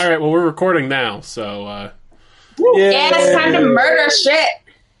All right, well, we're recording now, so... Yeah, it's time to murder shit.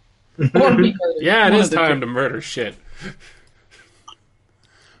 Or be murdered. Yeah, it is time to murder shit.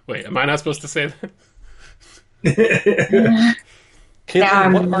 Wait, am I not supposed to say that? Now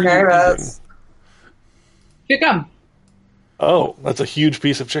I'm nervous. Chicken. Oh, that's a huge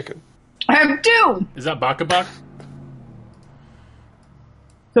piece of chicken. I have two. Is that baka bak?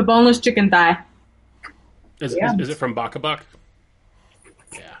 The boneless chicken thigh. Is it from baka bak?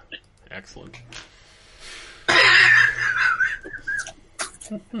 Yeah, excellent.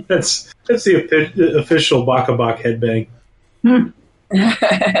 That's the official baka bak headbang.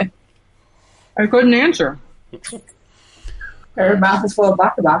 I couldn't answer. Her mouth is full of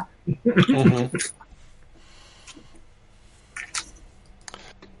baka bak. Mm-hmm.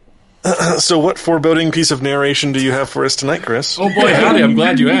 So what foreboding piece of narration do you have for us tonight, Chris? Oh boy, howdy, I'm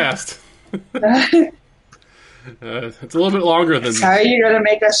glad you asked. It's a little bit longer than... How are you going to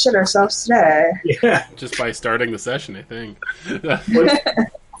make us shit ourselves today? Yeah. Just by starting the session, I think.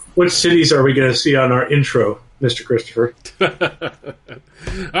 What cities are we going to see on our intro, Mr. Christopher?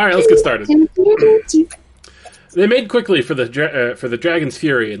 All right, let's get started. They made quickly for the Dragon's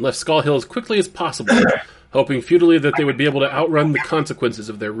Fury and left Skull Hill as quickly as possible, hoping futilely that they would be able to outrun the consequences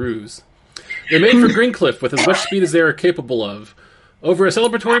of their ruse. They made for Greencliff with as much speed as they were capable of. Over a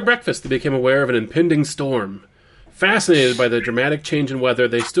celebratory breakfast, they became aware of an impending storm. Fascinated by the dramatic change in weather,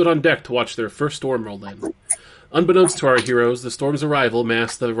 they stood on deck to watch their first storm roll in. Unbeknownst to our heroes, the storm's arrival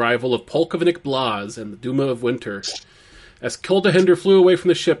masked the arrival of Polkovnik Blaz and the Duma of Winter. As Keldehender flew away from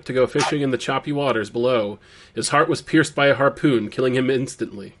the ship to go fishing in the choppy waters below, his heart was pierced by a harpoon, killing him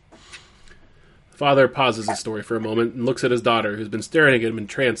instantly. The father pauses his story for a moment and looks at his daughter, who's been staring at him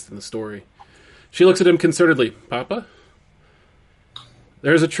entranced in the story. She looks at him concernedly. Papa?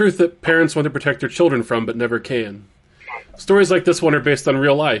 There is a truth that parents want to protect their children from, but never can. Stories like this one are based on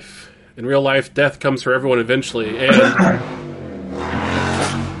real life. In real life, death comes for everyone eventually, and...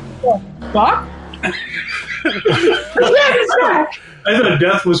 Fuck? I thought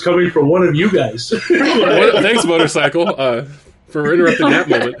death was coming for one of you guys. Thanks, Motorcycle, for interrupting that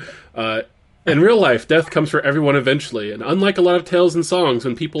moment. In real life, death comes for everyone eventually, and unlike a lot of tales and songs,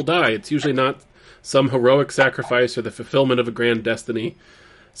 when people die, it's usually not some heroic sacrifice or the fulfillment of a grand destiny.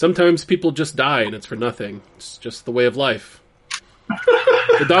 Sometimes people just die, and it's for nothing. It's just the way of life.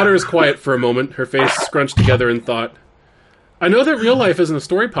 The daughter is quiet for a moment, her face scrunched together in thought. I know that real life isn't a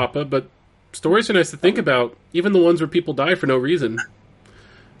story, Papa, but stories are nice to think about, even the ones where people die for no reason.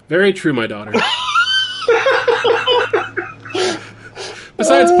 Very true, my daughter.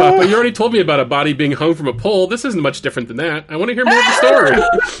 Besides, Papa, you already told me about a body being hung from a pole. This isn't much different than that. I want to hear more of the story.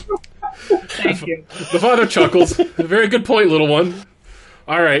 Thank you. The father chuckles. Very good point, little one.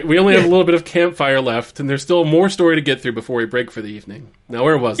 All right, we only have a little bit of campfire left, and there's still more story to get through before we break for the evening. Now,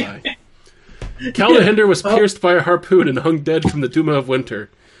 where was I? Keldehender was pierced by a harpoon and hung dead from the Duma of Winter.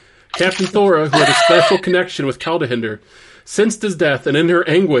 Captain Thora, who had a special connection with Keldehender, sensed his death, and in her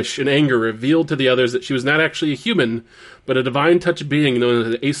anguish and anger revealed to the others that she was not actually a human, but a divine touch being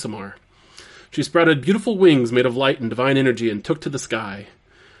known as Asamar. She sprouted beautiful wings made of light and divine energy and took to the sky.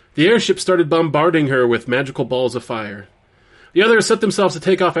 The airship started bombarding her with magical balls of fire. The others set themselves to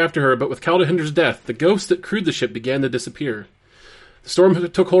take off after her, but with Keldehender's death, the ghosts that crewed the ship began to disappear. The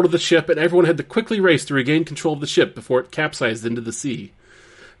storm took hold of the ship, and everyone had to quickly race to regain control of the ship before it capsized into the sea.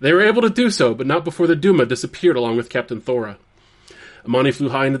 They were able to do so, but not before the Duma disappeared along with Captain Thora. Amani flew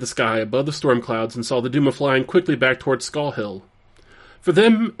high into the sky above the storm clouds and saw the Duma flying quickly back towards Skull Hill. For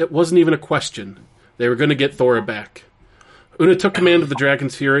them, it wasn't even a question. They were going to get Thora back. Una took command of the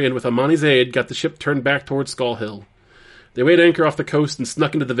Dragon's Fury, and with Amani's aid, got the ship turned back towards Skull Hill. They weighed anchor off the coast and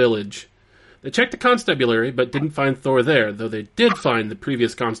snuck into the village. They checked the constabulary, but didn't find Thor there, though they did find the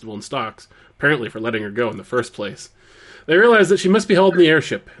previous constable in stocks, apparently for letting her go in the first place. They realized that she must be held in the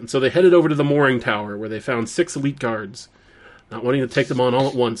airship, and so they headed over to the mooring tower, where they found 6 elite guards. Not wanting to take them on all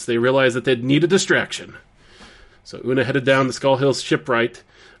at once, they realized that they'd need a distraction. So Una headed down to Skull Hill's shipwright,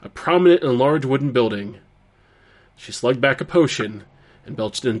 a prominent and large wooden building. She slugged back a potion, and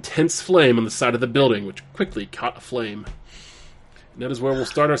belched an intense flame on the side of the building, which quickly caught aflame. And that is where we'll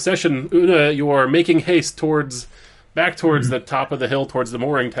start our session. Una, you are making haste back towards the top of the hill, towards the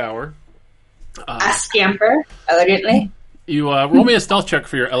mooring tower. I scamper elegantly. You roll me a stealth check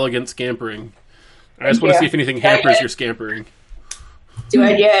for your elegant scampering. I just want to see if anything hampers your scampering. Do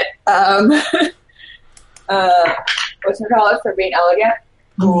I get what's it called for being elegant?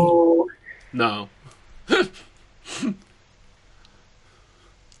 Oh no.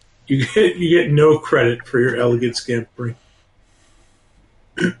 You get no credit for your elegant scampering.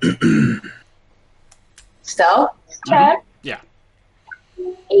 Stealth check? Yeah.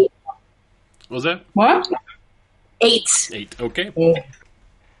 8. What was that? What? 8. 8. Okay.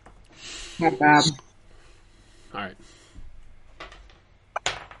 Not bad. All right.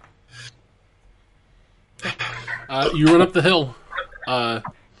 You run up the hill,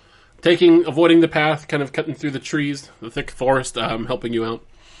 avoiding the path, kind of cutting through the trees, the thick forest, helping you out.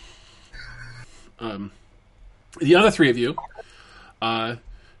 The other three of you,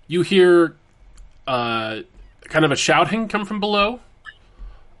 you hear kind of a shouting come from below.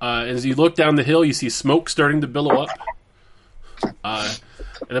 As you look down the hill, you see smoke starting to billow up.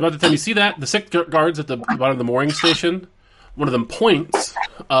 And about the time you see that, the 6 guards at the bottom of the mooring station, one of them points,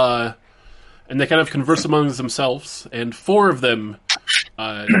 and they kind of converse among themselves, and 4 of them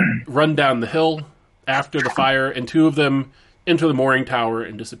run down the hill after the fire, and 2 of them enter the mooring tower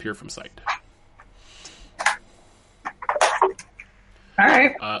and disappear from sight. All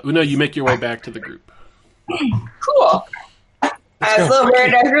right. Una, you make your way back to the group. Cool. I was a little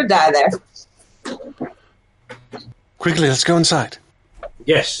worried I heard die there. Quickly, let's go inside.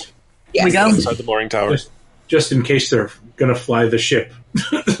 Yes. Yes. We go. Inside the mooring tower. Just in case they're going to fly the ship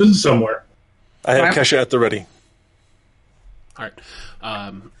somewhere. I have Kesha at the ready. All right.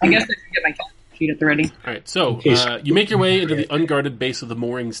 I guess I should get my cat sheet at the ready. All right, so you make your way into the unguarded base of the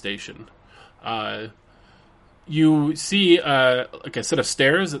mooring station. You see like a set of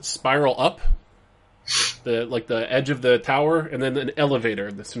stairs that spiral up, the edge of the tower, and then an elevator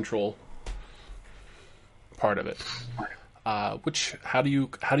in the central part of it. How do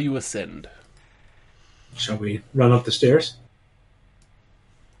you ascend? Shall we run up the stairs?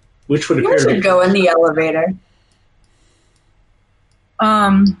 Which would You appear to should be... go in the elevator.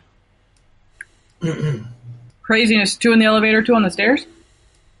 Craziness. 2 in the elevator, 2 on the stairs?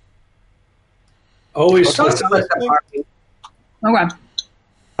 Always Don't split the party. Okay.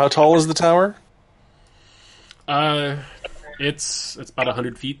 How tall is the tower? It's about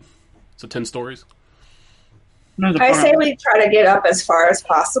 100 feet, so 10 stories. There's a I farm. say we try to get up as far as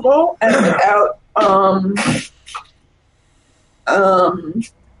possible and without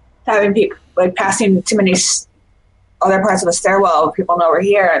having people like passing too many other parts of the stairwell. People know we're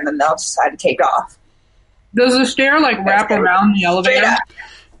here, and then they'll decide to take off. Does the stair like wrap around the elevator? Straight up.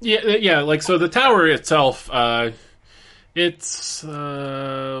 Yeah. Like so, the tower itself, it's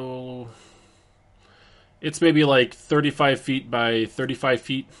maybe like 35 feet by 35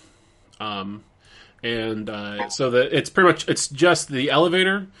 feet, so that it's pretty much it's just the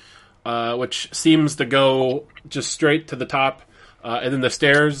elevator, which seems to go just straight to the top, and then the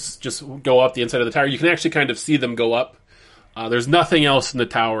stairs just go up the inside of the tower. You can actually kind of see them go up. There's nothing else in the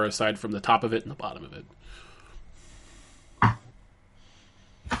tower aside from the top of it and the bottom of it.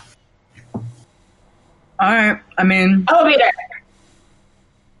 All right. I mean, Elevator.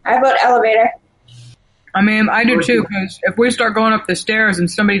 I vote elevator. I do too, because if we start going up the stairs and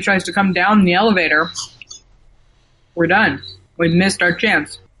somebody tries to come down the elevator, we're done. We've missed our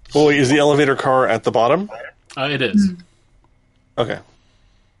chance. Well, wait, is the elevator car at the bottom? It is. Okay.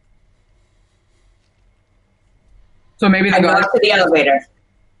 So maybe the I go guard. up to the elevator.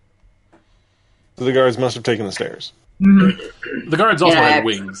 So the guards must have taken the stairs. The guards also Yeah. have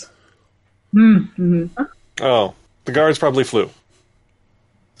wings. Mm-hmm. Oh, the guards probably flew.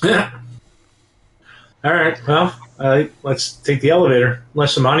 All right, well, let's take the elevator.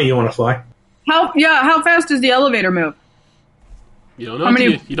 Unless Samani, you want to fly? How fast does the elevator move? You don't know. How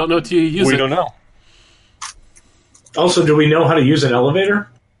many- You don't know till you use We it. don't know. Also, do we know how to use an elevator?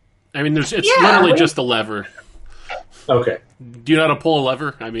 I mean, it's Yeah, literally we- just a lever. Okay. Do you know how to pull a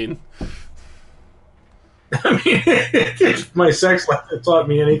lever? I mean, I mean, if my sex life taught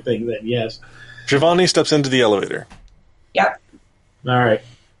me anything, then yes. Giovanni steps into the elevator. Yep. All right.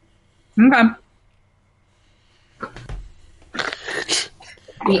 Okay.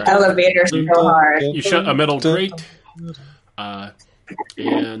 The elevator's so hard. you shut a metal grate,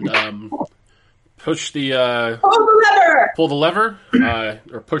 and push the Pull the lever! pull the lever,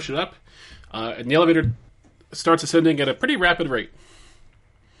 or push it up, and the elevator starts ascending at a pretty rapid rate.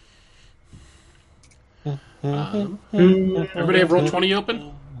 Everybody have roll 20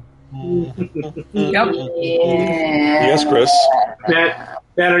 open? Yep. Yeah. Yes, Chris. Matt,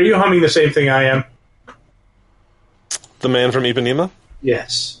 are you humming the same thing I am? The man from Ipanema?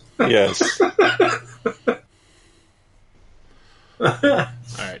 Yes. Yes. All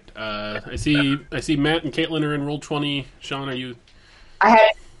right. I see Matt and Caitlin are in roll 20. Sean, are you? I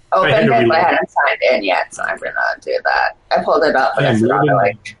had I had opened to it, but I reload. hadn't signed in yet, so I'm going to do that. I pulled it up, but I forgot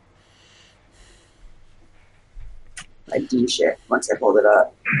to I do shit once I pulled it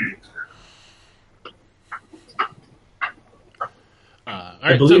up. All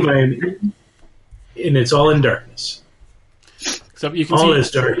I right. believe I am in, and it's all in darkness. Except you can All see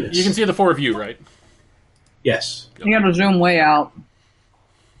is darkness. you can see the four of you, right? Yes. You got to zoom way out.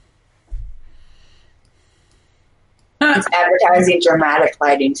 It's advertising dramatic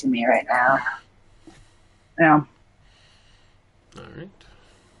lighting to me right now. Yeah. All right.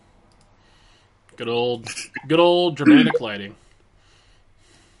 Good old dramatic lighting.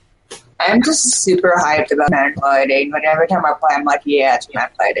 I'm just super hyped about dramatic lighting, but every time I play, I'm like, yeah, it's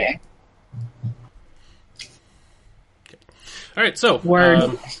dramatic lighting. All right, so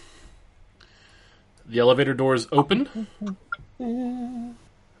Word. the elevator doors open,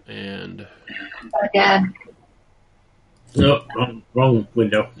 and Again. No, wrong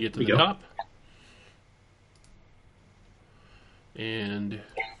window. you get to Here the we go. top, and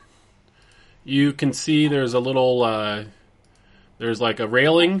you can see there's a little there's like a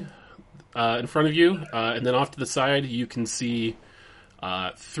railing in front of you, and then off to the side you can see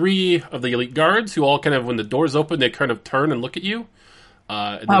 3 of the elite guards who all kind of, when the doors open, they kind of turn and look at you.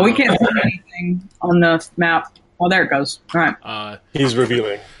 And then, We can't see anything on the map. Oh, there it goes. All right. He's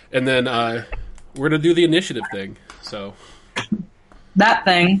revealing. And then we're gonna do the initiative thing. So That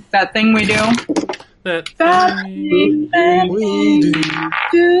thing we do. that We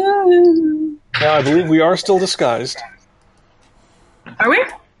do. Now, I believe we are still disguised. Are we?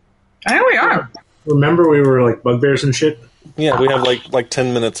 I think we are. Remember we were like bugbears and shit? Yeah, we have like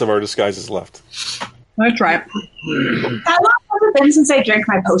 10 minutes of our disguises left. That's right. How long has it been since I drank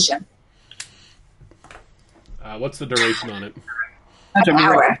my potion? what's the duration on it? That's a An great.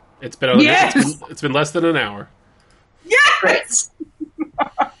 hour. It's been Yes! it's been less than an hour. Great.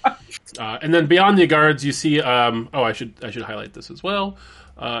 And then beyond the guards, you see. I should highlight this as well.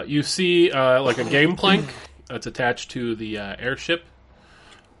 You see like a game plank that's attached to the airship.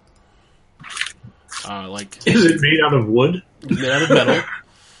 Is it made out of wood? It's made out of metal.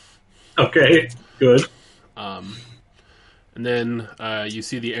 Okay, good. And then you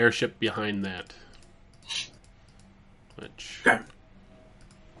see the airship behind that. Which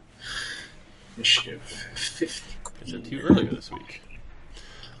Initiative 50. I said to you earlier this week.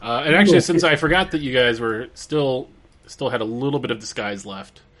 And actually, since I forgot that you guys were still had a little bit of disguise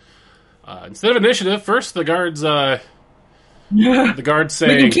left, instead of initiative, first the guards say, We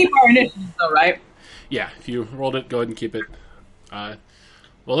can keep our initiative, though, right? yeah, if you rolled it, go ahead and keep it. Well,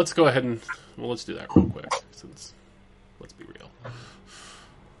 let's go ahead and let's do that real quick, since let's be real.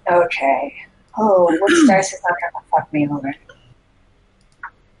 Okay. Oh, which dice is not going to fuck me over?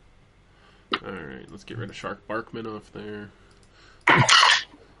 All right, let's get rid of Shark Barkman off there.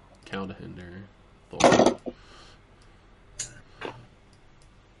 Keldehender, Thor.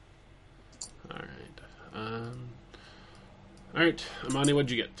 All right, Amani, what'd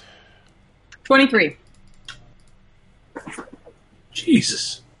you get? 23.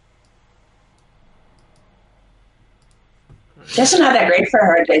 Jesus. That's not that great for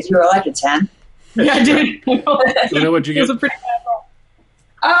her. Did you roll like a 10? Yeah, I did. You know what'd you It was get? a pretty bad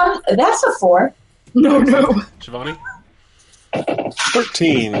roll. That's a 4. No. Shivani?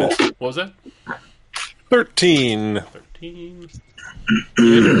 13. What was that? 13. 13.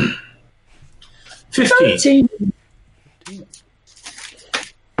 15.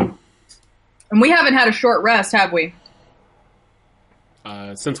 And we haven't had a short rest, have we?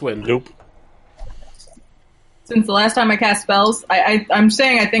 Since when? Nope. Since the last time I cast spells, I'm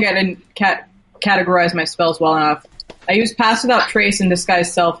saying I think I didn't categorize my spells well enough. I used Pass Without Trace and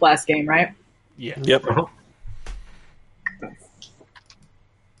Disguise Self last game, right? Yeah. Yep. Uh-huh.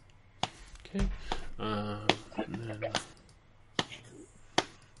 Okay. And then...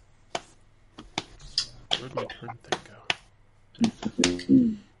 Where'd my turn thing go? I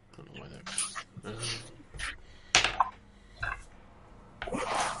don't know why that...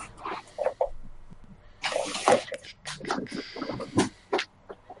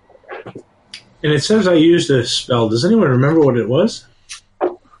 And it says I used a spell. Does anyone remember what it was?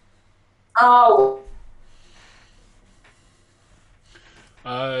 Oh.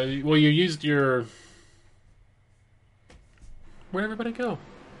 Well, you used your... Where'd everybody go?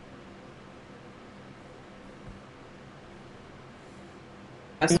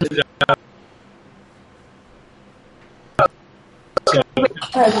 I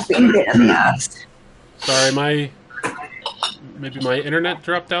was being bit in the ass. Sorry, maybe my internet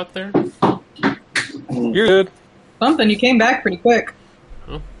dropped out there. You're good. Something, you came back pretty quick.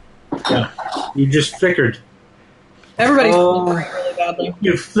 Yeah. You just flickered. Everybody's flickering really badly.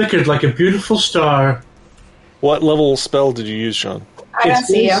 You flickered like a beautiful star. What level spell did you use, Sean? I don't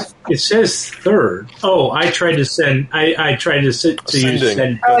see you. It says third. Oh, I tried to send. I tried to use Ascending.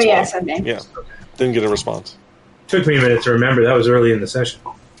 send. Oh, That's yes, fine. I think. Yeah. Didn't get a response. Took me a minute to remember. That was early in the session.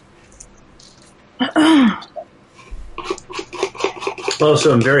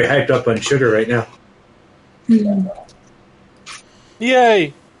 Also, I'm very hyped up on sugar right now.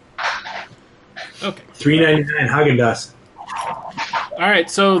 Yay! Okay. $3.99 Haagen-Dazs. All right.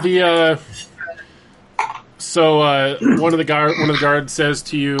 So one of the guards says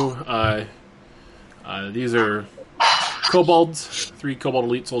to you, "These are kobolds. 3 kobold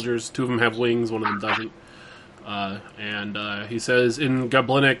elite soldiers. 2 of them have wings. 1 of them doesn't." And he says in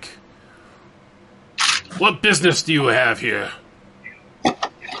Goblinic, "What business do you have here?"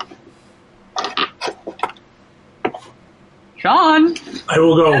 Sean, I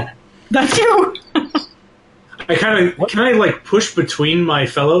will go. that's you. Can I like push between my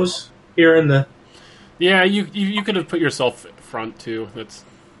fellows here in the? Yeah, you could have put yourself front too. That's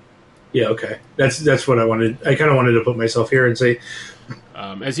Yeah, okay. That's what I wanted. I kind of wanted to put myself here and say,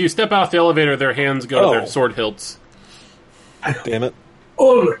 as you step out the elevator, their hands go to their sword hilts. Damn it.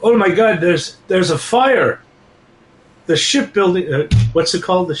 "Oh my God! There's a fire. The shipbuilding. What's it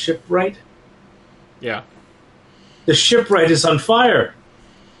called? The shipwright. Yeah. The shipwright is on fire."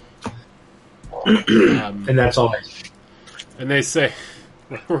 And that's all. And they say,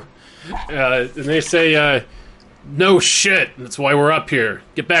 "No shit. That's why we're up here.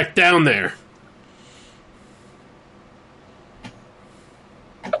 Get back down there."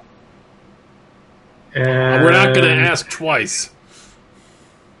 And We're not going to ask twice.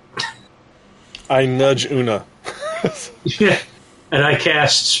 I nudge Una. Yeah. And I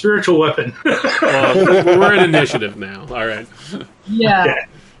cast spiritual weapon. Well, we're in initiative now. All right. Yeah.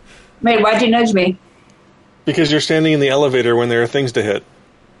 Wait, why'd you nudge me? Because you're standing in the elevator when there are things to hit.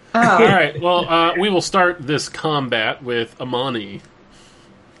 Oh. All right. Well, we will start this combat with Amani.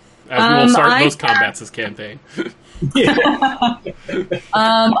 As we will start most combats this campaign.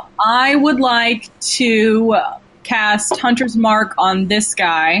 I would like to cast Hunter's Mark on this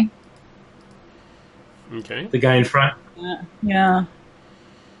guy. Okay. The guy in front. Yeah.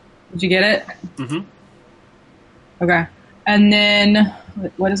 Did you get it? Mm-hmm. Okay. And then,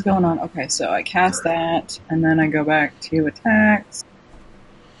 what is going on? Okay, so I cast that, and then I go back to attacks.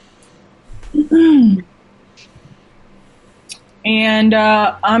 And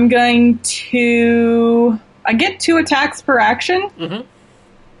I'm going to... I get 2 attacks per action. Mm-hmm.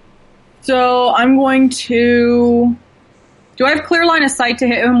 So I'm going to... Do I have clear line of sight to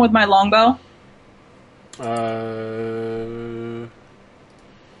hit him with my longbow? I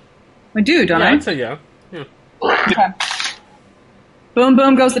do, don't I? I'd say yeah. Okay. Boom,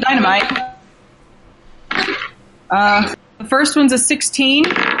 boom goes the dynamite. The first one's a 16.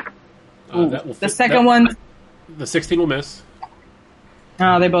 The second one... The 16 will miss.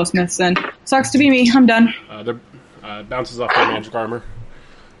 Oh, they both miss then. Sucks to be me. I'm done. Bounces off their magic armor.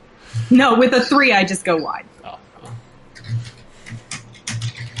 No, with a 3, I just go wide.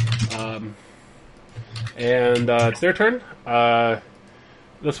 And it's their turn.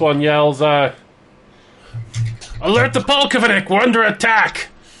 This one yells, "Alert the Bolkovnik! We're under attack!"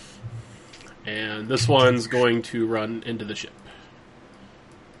 And this one's going to run into the ship.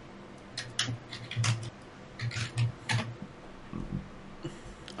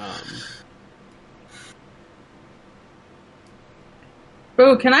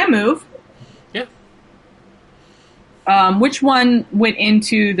 Oh, can I move? Yeah. Which one went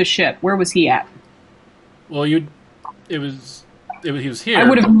into the ship? Where was he at? Well, he was here. I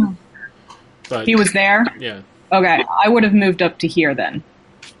would have moved. But, he was there? Yeah. Okay, I would have moved up to here then.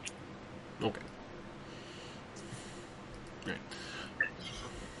 Okay.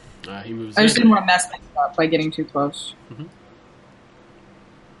 Right. He moves I just in. didn't want to mess things up by getting too close. Mm-hmm.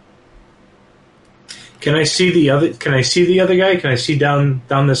 Can I see the other guy? Can I see down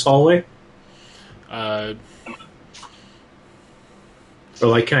this hallway? Or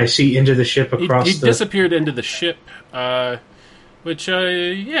like, can I see into the ship across? He disappeared into the ship, which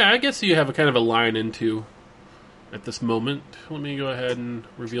I guess you have a kind of a line into at this moment. Let me go ahead and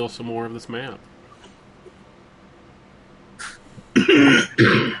reveal some more of this map. All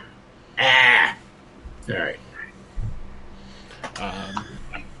right.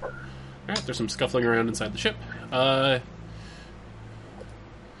 Alright, there's some scuffling around inside the ship. The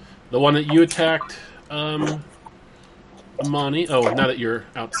one that you attacked, Amani. Oh, now that you're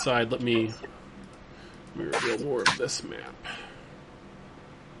outside, let me reveal more of this map.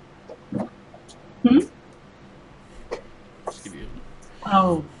 Just give you...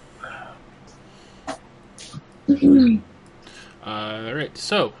 Oh. Alright,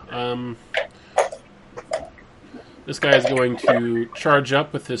 so, this guy is going to charge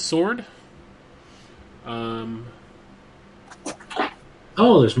up with his sword.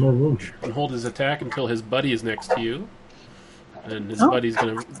 There's more room. And hold his attack until his buddy is next to you. And his buddy's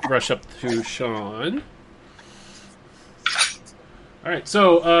going to rush up to Sean. All right,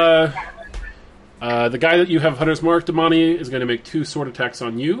 so the guy that you have Hunter's Mark, Damani, is going to make 2 sword attacks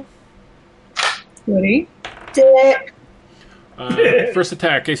on you. Ready? Dick. First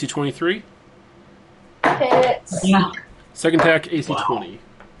attack, AC 23. Hits. Yeah. Second attack, AC 20.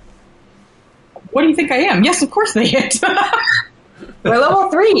 What do you think I am? Yes, of course they hit. We're level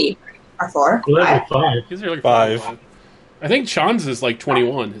 3. Or 4. Level 5. These are like 5. I think Sean's is like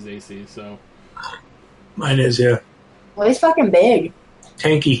 21, his AC, so. Mine is, yeah. Well, he's fucking big.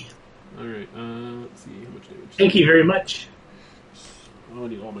 Tanky. All right, let's see how much damage. Thank you very much. Oh, I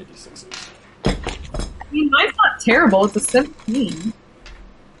need all my d6s. I mean, mine's not terrible. It's a 17.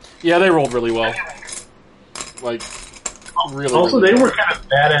 Yeah, they rolled really well. Like, really. Also, really they well. were kind of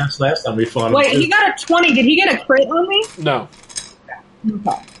badass last time we fought them. Wait, too. he got a 20. Did he get a crit on me? No.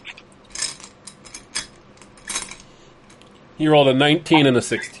 Okay. He rolled a 19 and a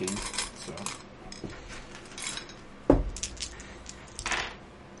 16. So.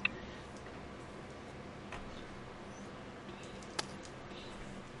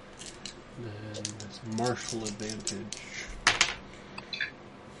 Then there's martial advantage.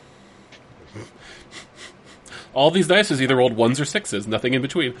 All these dice has either rolled 1s or 6s, nothing in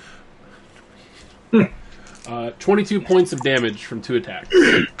between. 22 points of damage from 2 attacks.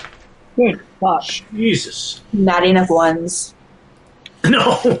 Good fuck. Jesus. Not enough ones.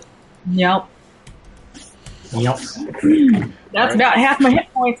 No. Yep. Yep. That's about half my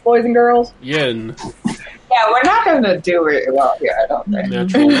hit points, boys and girls. Yin, Yeah, we're not going to do really well here, I don't think.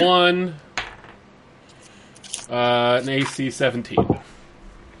 natural 1. An AC 17.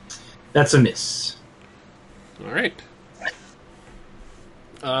 That's a miss. All right.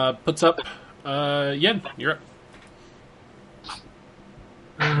 Puts up. Yen, you're up.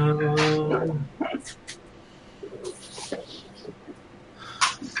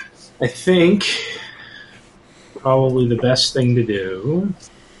 I think probably the best thing to do.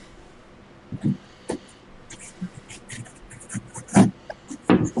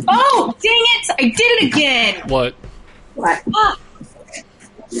 Oh, dang it! I did it again! What? What? Fuck.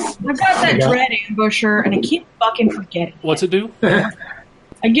 I've got that dread ambusher, and I keep fucking forgetting. What's it do?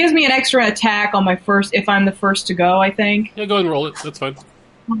 It gives me an extra attack on my first, if I'm the first to go, I think. Yeah, go ahead and roll it. That's fine.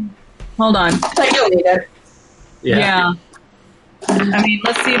 Hold on. So you'll need it. Yeah. I mean,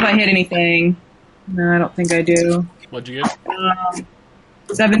 let's see if I hit anything. No, I don't think I do. What'd you get?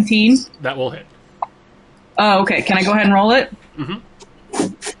 17. That will hit. Oh, okay. Can I go ahead and roll it? Mm-hmm.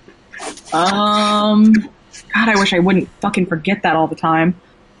 God, I wish I wouldn't fucking forget that all the time.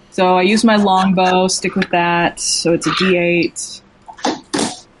 So I use my longbow, stick with that. So it's a D8.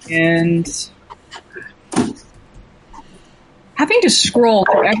 And having to scroll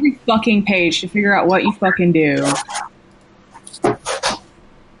through every fucking page to figure out what you fucking do.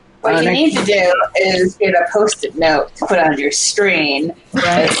 What you need to do is get a post-it note to put on your screen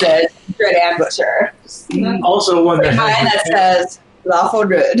that says Dread Ambusher. Also, one that Mine that says Lawful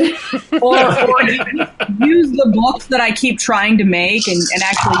Good. Or use the books that I keep trying to make and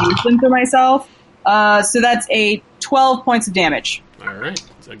actually use them for myself. So that's a 12 points of damage. All right.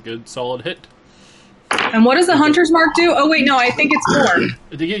 It's a good, solid hit. And what does the Hunter's Mark do? Oh, wait, no, I think it's more.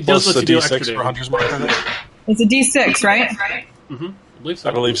 It Plus does let the you do D6 extra for damage. Hunter's Mark, I think. It's a D6, right? Mm-hmm. I believe so.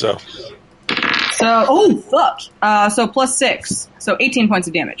 I believe so. So, oh, fuck. So plus 6. So 18 points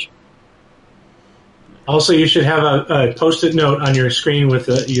of damage. Also, you should have a post-it note on your screen with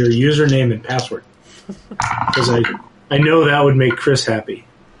your username and password. Because I know that would make Chris happy.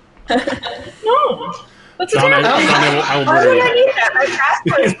 No. That's a John, terrible. I will Why murder would I you. need that? My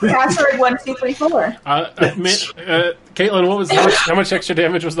password is password 1234. Caitlin, what was how much extra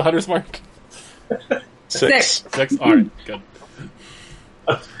damage was the Hunter's Mark? 6. 6? All right, good.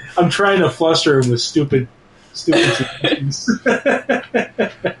 I'm trying to fluster him with stupid things.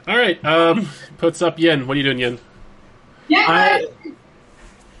 All right, puts up Yen. What are you doing, Yen? Yeah.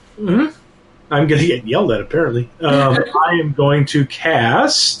 I'm going to get yelled at, apparently. I am going to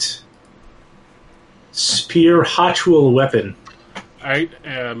cast Spear Hotchwell Weapon. All right,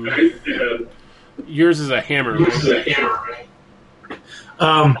 yours is a hammer,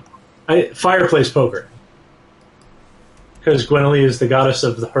 right? Fireplace Poker. Because Gwendoline is the goddess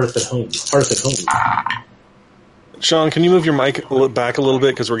of the hearth at home. Sean, can you move your mic back a little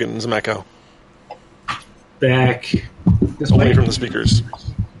bit because we're getting some echo Back this away way. from the speakers?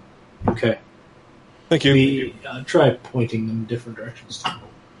 Okay. Thank you. We try pointing them in different directions.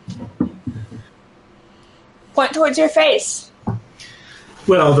 Point towards your face.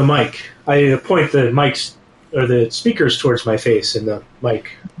 Well, the mic. I point the mics or the speakers towards my face and the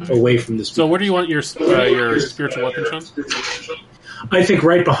mic away from the speaker. So, where do you want your spiritual weapon, Sean? I think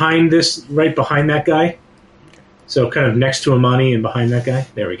right behind that guy. So kind of next to Amani and behind that guy.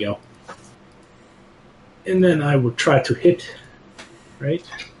 There we go. And then I will try to hit. Right.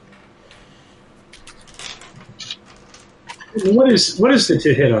 What is the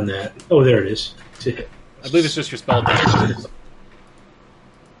to hit on that? Oh, there it is. To hit. I believe it's just your spell damage.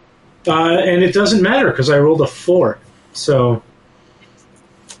 And it doesn't matter because I rolled a 4. So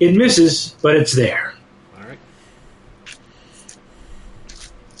it misses, but it's there. All right.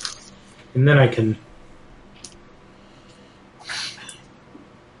 And then I can...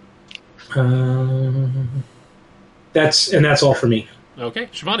 that's all for me. Okay,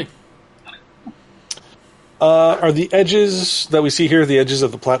 Shivani. Are the edges that we see here the edges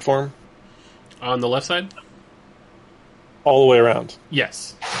of the platform? On the left side? All the way around?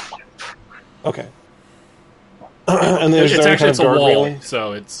 Yes. Okay. And there's It's any actually kind of a wall, railing?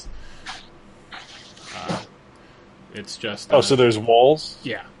 so it's just... so there's walls?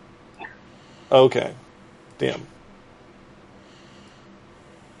 Yeah. Okay. Damn.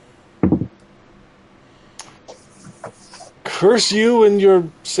 Curse you and your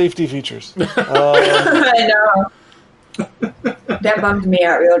safety features. I know. That bummed me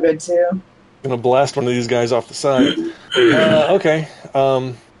out real good, too. Gonna blast one of these guys off the side. Okay.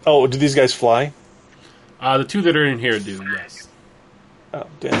 Do these guys fly? The two that are in here do, yes. Oh,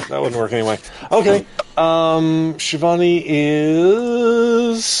 damn. That wouldn't work anyway. Okay. Shivani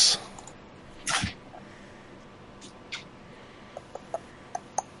is...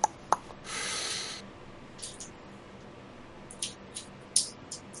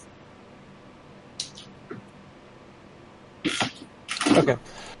 Okay.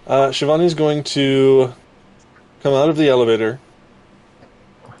 Shivani's going to come out of the elevator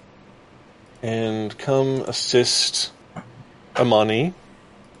and come assist Amani.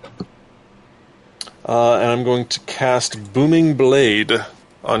 And I'm going to cast Booming Blade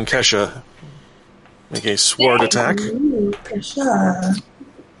on Kesha. Make a sword attack. Ooh, Kesha.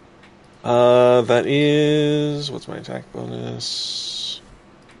 That is... What's my attack bonus?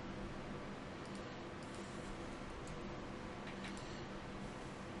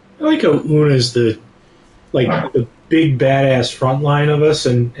 I like how Una's the big badass front line of us,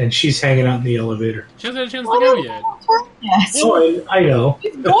 and she's hanging out in the elevator. She hasn't had a chance to go yet. Yes. Oh, I know.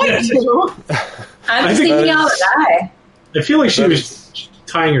 Going to. I'm I just think thinking out die. I feel like she was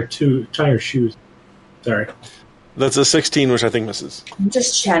tying her shoes. Sorry. That's a 16, which I think misses. I'm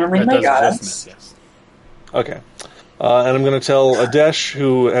just channeling That my does just gods. miss, yes. Okay. And I'm going to tell Adesh,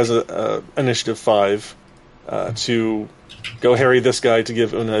 who has a initiative 5, to go harry this guy to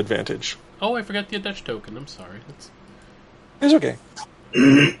give Una advantage. Oh, I forgot the Dutch token. I'm sorry. It's okay.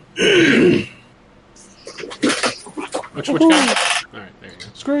 Which guy? All right, there you go.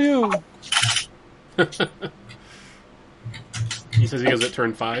 Screw you. He says he goes at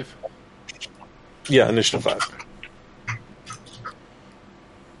turn 5. Yeah, initiative 5.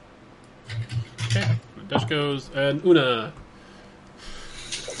 Okay, Dutch goes, and Una.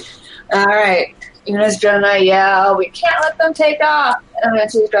 All right. Una's gonna yell, "We can't let them take off!" And then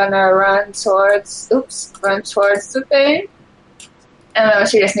she's gonna run towards the thing. And then when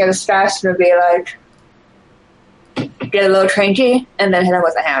she gets near the sky, she's gonna be like, get a little cranky, and then hit him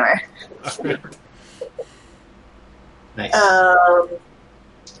with a hammer. Nice.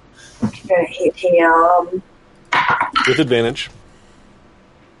 Gonna hit him. With advantage.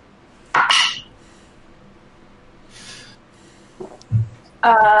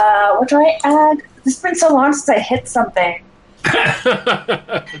 What do I add? It's been so long since I hit something.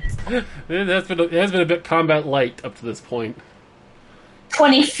 It has been a bit combat light up to this point.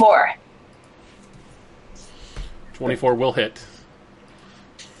 24. 24 will hit.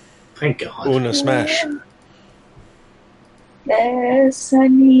 Thank God. Una smash. Yes, I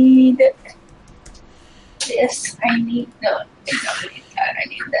need. This, I need. No, I don't need that. I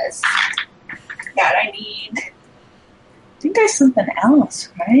need this. That I need. I think there's something else,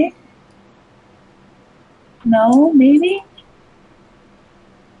 right? No, maybe?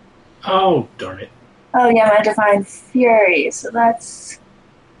 Oh, darn it. Oh, yeah, my Divine Fury. So that's...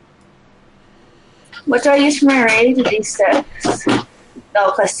 What do I use for my rage? A D6.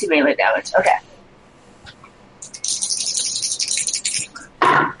 No, plus 2 melee damage. Okay.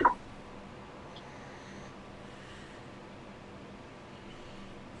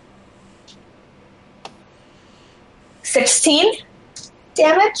 $16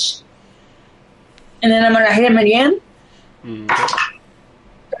 damage. And then I'm going to hit him again. Okay.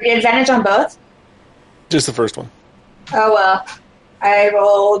 The advantage on both? Just the first one. Oh, well. I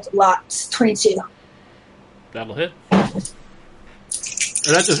rolled lots. 22. That'll hit. And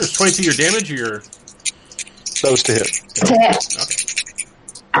that's just 22 your damage or your... Those to hit. To hit.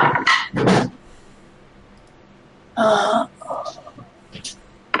 Okay. Uh,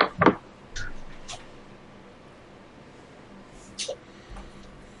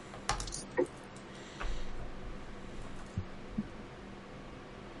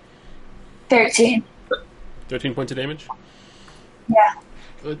 13. 13 points of damage. Yeah.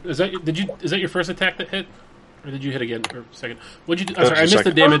 Is that your first attack that hit, or did you hit again or second? What'd you do? I'm sorry, I missed the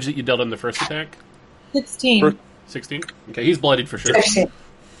second. damage that you dealt on the first attack. 16. 16. Okay, he's bloodied for sure. 16.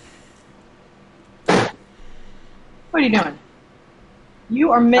 What are you doing?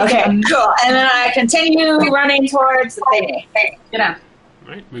 You are making Okay, cool. And then I continue running towards the thingy. Get down.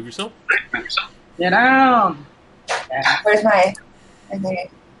 All right, move yourself. Get down. Where's my thingy?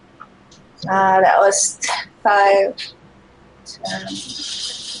 That was 5, 10.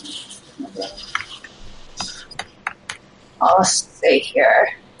 I'll stay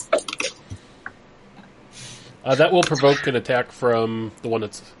here. That will provoke an attack from the one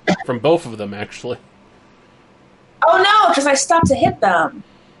that's from both of them, actually. Oh no, because I stopped to hit them.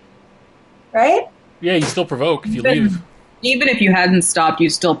 Right? Yeah, you still provoke if you leave. Even if you hadn't stopped, you'd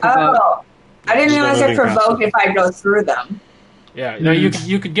still provoke. Oh, I didn't realize I moving past provoke if I go through them. Yeah, no,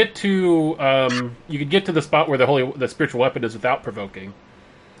 you could get to the spot where the spiritual weapon is without provoking.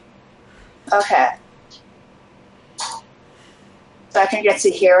 Okay. So I can get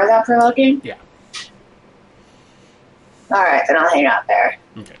to here without provoking? Yeah. Alright, then I'll hang out there.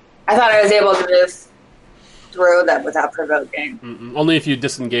 Okay. I thought I was able to move through them without provoking. Mm-mm. Only if you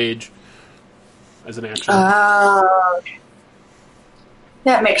disengage as an action. Oh, okay.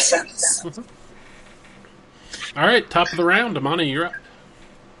 That makes sense. All right, top of the round, Amani, you're up.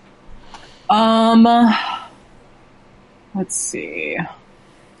 Let's see.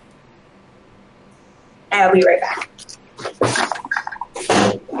 I'll be right back.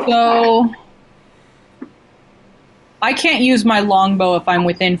 So, I can't use my longbow if I'm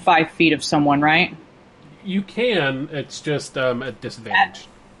within 5 feet of someone, right? You can. It's just at disadvantage.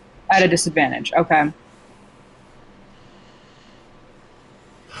 At a disadvantage. Okay.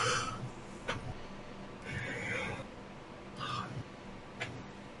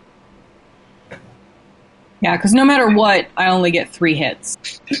 Yeah, because no matter what, I only get 3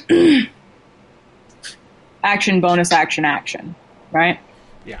 hits. Action, bonus, action, action. Right?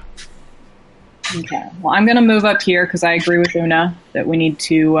 Yeah. Okay. Well, I'm going to move up here because I agree with Una that we need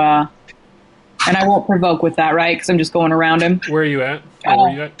to... and I won't provoke with that, right? Because I'm just going around him. Where are you at? Where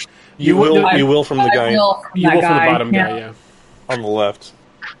are you at? You will from the guy You will from the bottom guy, yeah. on the left.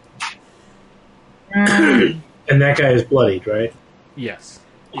 And that guy is bloodied, right? Yes.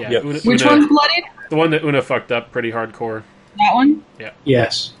 Yeah. Yep. Which one's bloodied? The one that Una fucked up pretty hardcore. That one? Yeah.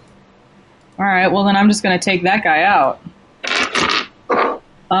 Yes. All right, well then I'm just going to take that guy out.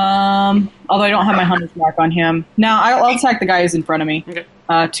 Although I don't have my hunter's mark on him. Now I'll attack the guy who's in front of me. Okay.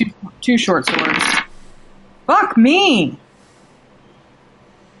 Two short swords. Fuck me!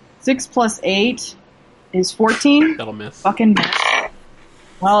 6 plus 8 is 14. That'll miss. Fucking miss.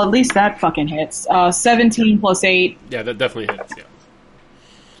 Well, at least that fucking hits. 17 plus 8. Yeah, that definitely hits, yeah.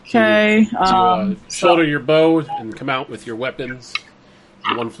 Okay. Shoulder your bow and come out with your weapons.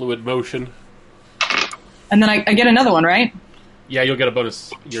 One fluid motion. And then I get another one, right? Yeah, you'll get a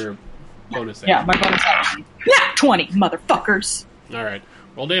bonus. Your bonus. Yeah, my bonus action. Yeah, 20, motherfuckers. All right,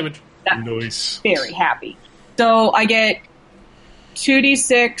 roll damage. Nice. Very happy. So I get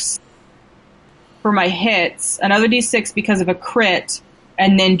 2d6 for my hits, another d6 because of a crit,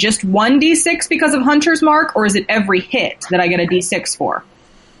 and then just 1d6 because of Hunter's Mark, or is it every hit that I get a d6 for?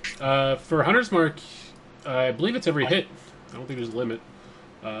 For Hunter's Mark, I believe it's every hit. I don't think there's a limit.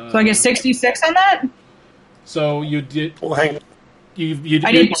 So I get 66 on that? So you did... Well, hang on.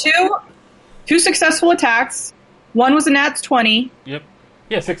 I did two successful attacks. One was a nat 20. Yep.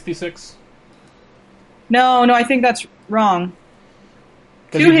 Yeah, 66. No, I think that's wrong.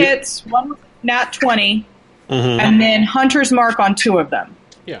 2 hits, one was nat 20, and then Hunter's Mark on 2 of them.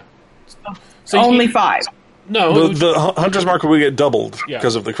 Yeah. So only 5. No. The Hunter's Mark will get doubled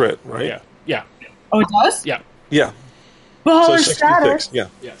because of the crit, right? Yeah. Oh, it does? Yeah. Yeah. Baller So 66, status. yeah.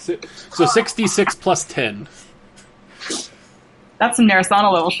 So 66 plus 10. That's some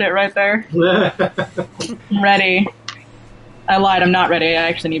Narasana level shit right there. I'm ready. I lied, I'm not ready. I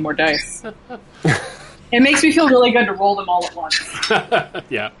actually need more dice. It makes me feel really good to roll them all at once.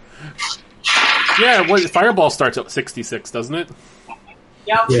 Yeah. Yeah, Fireball starts at 66, doesn't it?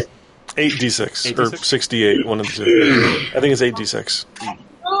 Yep. Yeah. 8d6, or 8d6? 68, one of the two. I think it's 8d6.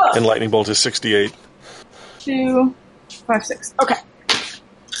 And Lightning Bolt is 68. 2, 5, 6. Okay.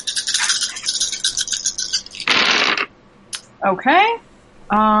 Okay.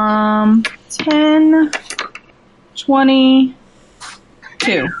 10, 22.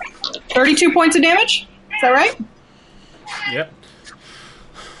 32 points of damage? Is that right? Yep.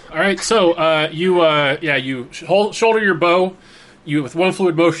 All right, so you shoulder your bow. You with one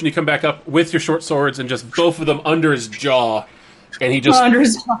fluid motion, you come back up with your short swords and just both of them under his jaw, and he just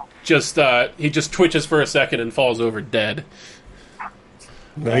twitches for a second and falls over dead.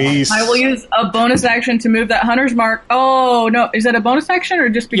 Nice. I will use a bonus action to move that hunter's mark. Oh no, is that a bonus action or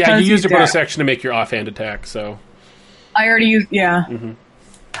just because? Yeah, you used your dead? bonus action to make your offhand attack. So I already used. Yeah. Mm-hmm.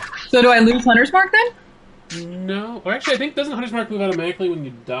 So do I lose hunter's mark then? no, or actually, I think doesn't Hunter's Mark move automatically when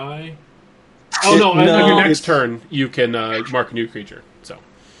you die? Oh no! On your next turn, you can mark a new creature. So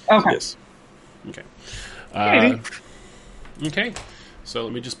Okay. Yes. okay, Maybe. okay. So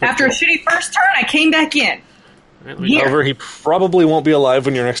let me just put After a shitty first turn, I came back in. All right, let me However, he probably won't be alive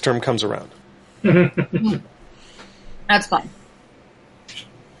when your next term comes around. That's fine.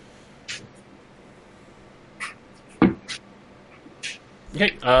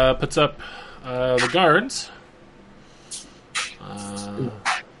 Okay, puts up the guards.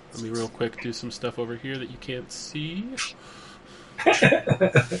 Let me real quick do some stuff over here that you can't see.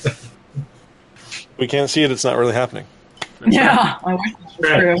 We can't see it, it's not really happening. Yeah, I wish that was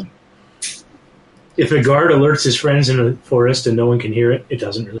Right. true. If a guard alerts his friends in a forest and no one can hear it, it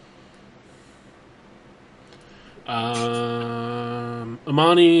doesn't really.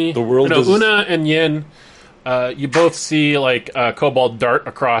 Amani, The world is- Una and Yin, you both see like a kobold dart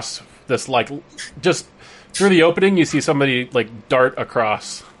across this, like just through the opening. You see somebody like dart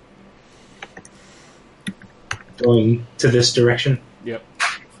across. Going to this direction. Yep.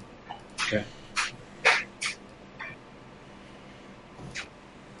 Okay.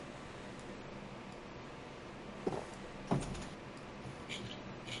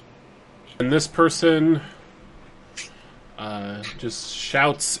 And this person just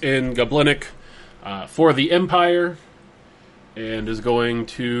shouts in Goblinic for the Empire and is going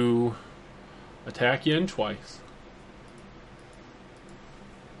to attack Yen twice.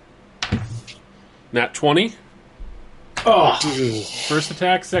 Nat 20. Oh, First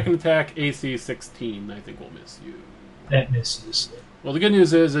attack, second attack, AC 16. I think we'll miss you. that misses. Well, the good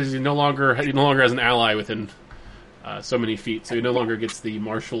news is he no longer has an ally within so many feet, so he no longer gets the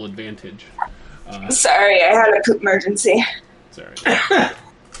martial advantage. Sorry, I had a poop emergency. Sorry.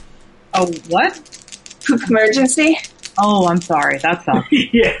 Oh, what? Poop emergency? Oh, I'm sorry. That's all.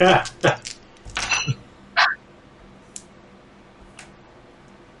 Yeah.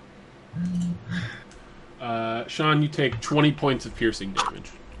 Sean, you take 20 points of piercing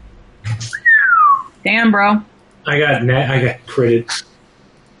damage. Damn, bro. I got critted.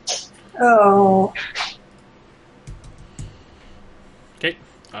 Oh. Okay,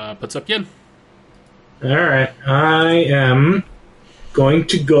 puts up Yen. All right, I am going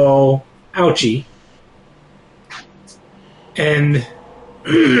to go ouchie and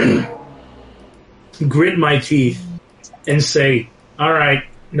grit my teeth and say, "All right,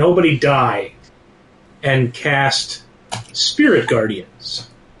 nobody die," and cast Spirit Guardians.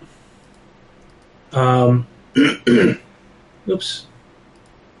 Oops.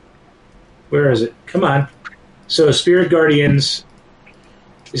 Where is it? Come on. So Spirit Guardians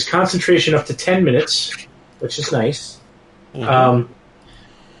is concentration up to 10 minutes, which is nice.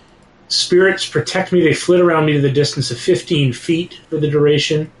 Spirits protect me. They flit around me to the distance of 15 feet for the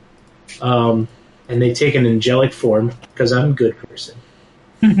duration. And they take an angelic form, because I'm a good person.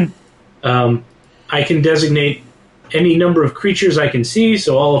 I can designate any number of creatures I can see,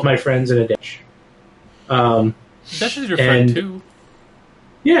 so all of my friends in a dash. Dash is your friend, too.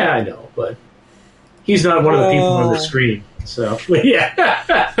 Yeah, I know, but he's not one of the people on the screen. So, yeah.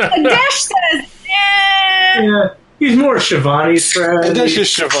 Dash says, Yeah, he's more Shivani's friend. That's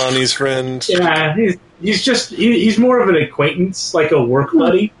just Shivani's friend. Yeah, he's more of an acquaintance, like a work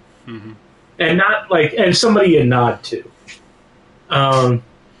buddy, and not like somebody you nod to, and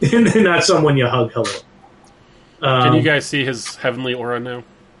not someone you hug hello. Can you guys see his heavenly aura now?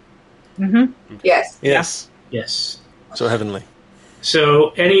 Mm-hmm. Yes. Yes. Yes. So heavenly. So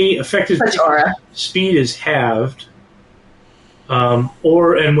any effective Such aura. speed is halved, and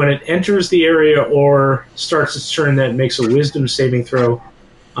when it enters the area or starts its turn, that makes a Wisdom saving throw.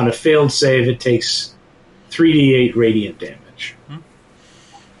 On a failed save, it takes 3d8 radiant damage.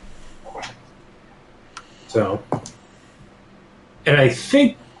 So, and I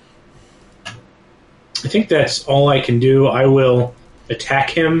think that's all I can do. I will attack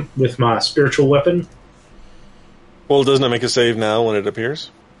him with my spiritual weapon. Well, doesn't it make a save now when it appears?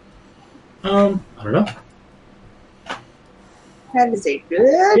 I don't know. That is a good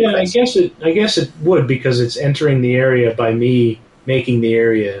Yeah, I question. guess it would, because it's entering the area by me making the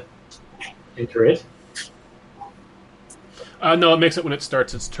area enter it. No, it makes it when it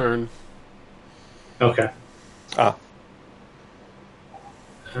starts its turn. Okay. Ah.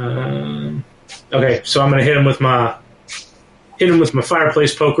 Okay, so I'm going to hit him with my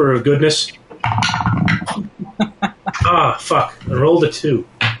fireplace poker of goodness. Ah, fuck! I rolled a 2,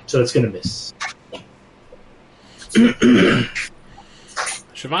 so that's going to miss.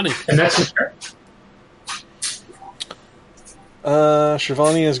 Shivani. And that's his turn.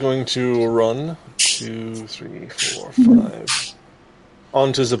 Shivani is going to run 2, 3, 4, 5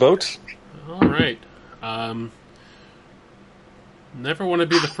 onto the boat. All right. Never want to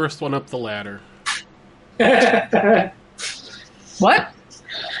be the first one up the ladder. What?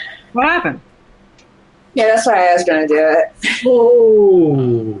 What happened? Yeah, that's why I was going to do it.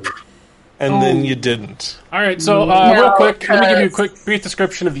 Oh. And then you didn't. All right, so No, real quick, let me give you a because- quick brief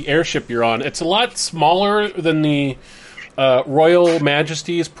description of the airship you're on. It's a lot smaller than the Royal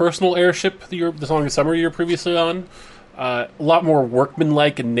Majesty's personal airship, the Song of Summer you were previously on. A lot more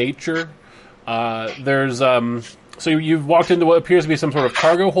workmanlike in nature. There's so you've walked into what appears to be some sort of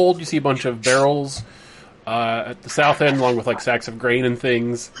cargo hold. You see a bunch of barrels at the south end, along with like sacks of grain and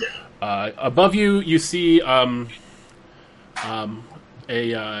things. Above you, you see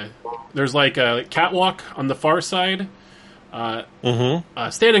there's like a catwalk on the far side.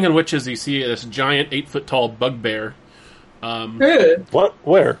 Standing on which is you see this giant 8-foot tall bugbear. What?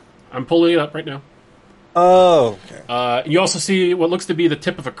 Where? I'm pulling it up right now. Oh, okay. You also see what looks to be the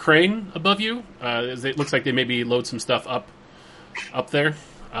tip of a crane above you. It looks like they maybe load some stuff up there.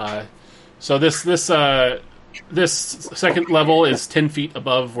 So this second level is 10 feet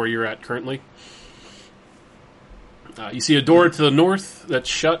above where you're at currently. You see a door to the north that's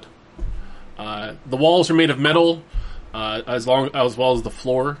shut. The walls are made of metal, as well as the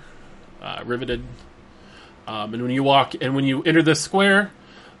floor, riveted. And when you enter this square,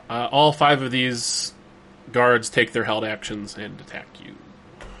 all 5 of these guards take their held actions and attack you.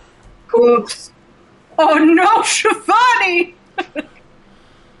 Oops. Oh no, Shivani!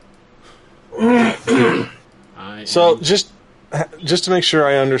 So just to make sure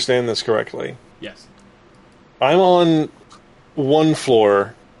I understand this correctly, Yes. I'm on one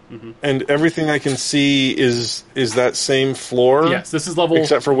floor, and everything I can see is that same floor. Yes, this is level...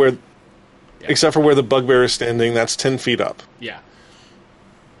 except for where the bugbear is standing. That's 10 feet up. Yeah.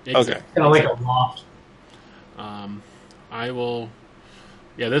 Okay. Kind of like a loft. I will...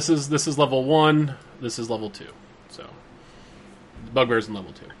 Yeah, this is level 1. This is level 2. So, the bugbear's in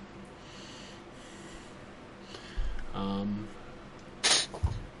level 2.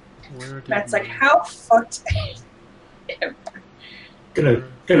 That's like, how fucked... Gonna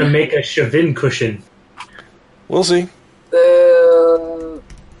make a Shavin cushion. We'll see. Boo.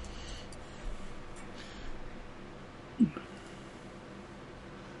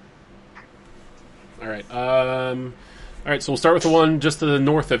 All right, so we'll start with the one just to the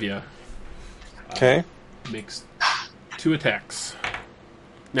north of you. Okay. Makes 2 attacks.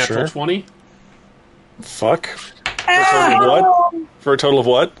 Natural Sure. 20. Fuck. For a total of what? For a total of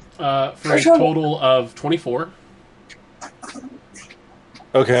what? For a total of 24.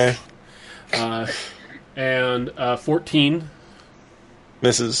 Okay. And 14.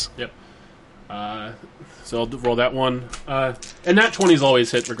 Misses. Yep. So I'll roll that one. And that 20's always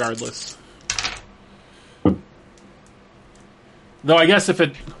hit regardless. Though I guess if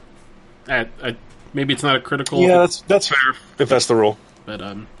it... maybe it's not a critical... Yeah, that's fair, if that's the rule. But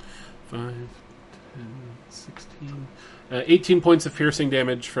 5, 10, 16... 18 points of piercing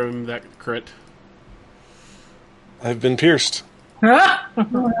damage from that crit. I've been pierced. Alright,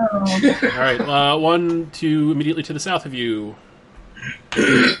 1 to immediately to the south of you.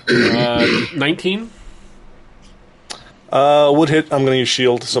 19. Would hit. I'm going to use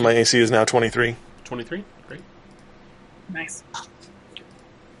shield, so my AC is now 23. 23, great. Nice.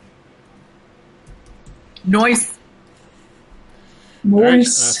 Noise. Alright,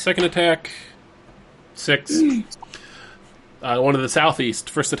 second attack. 6. One to the southeast,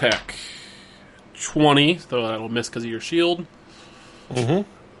 first attack. 20, so that'll miss because of your shield.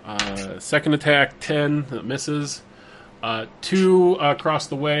 Second attack, 10, that misses. 2 across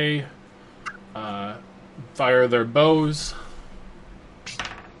the way, fire their bows.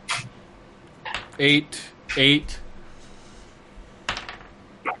 8,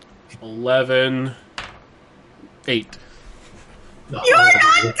 11, 8. You're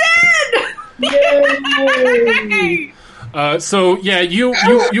not dead! So yeah, you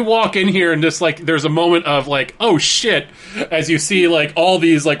walk in here and just like there's a moment of like, oh shit, as you see like all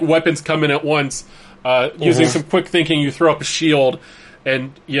these like weapons come in at once. Using some quick thinking, you throw up a shield,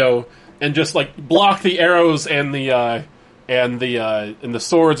 and and just like block the arrows and the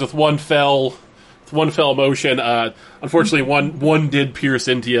swords with one fell motion. Unfortunately, one did pierce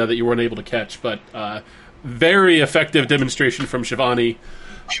into you that you weren't able to catch, but very effective demonstration from Shivani.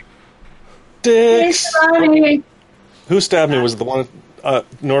 Dicks! Shivani. Who stabbed me? Was it the one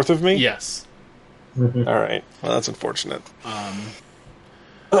north of me? Yes. Alright. Well, that's unfortunate.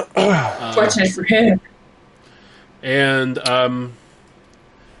 Fortunate for him. And then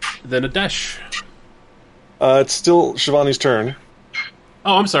Adesh. It's still Shivani's turn.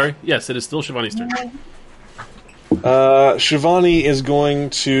 Oh, I'm sorry. Yes, it is still Shivani's turn. Shivani is going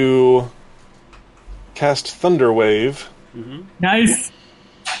to cast Thunder Wave, Nice.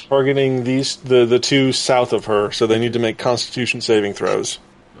 targeting the two south of her, so they need to make Constitution saving throws.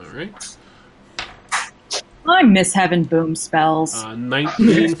 All right. I miss having boom spells.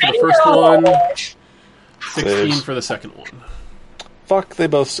 19 for the first one. 16 Saves. for the second one. Fuck, they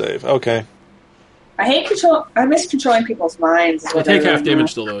both save. Okay. I miss controlling people's minds. They take half damage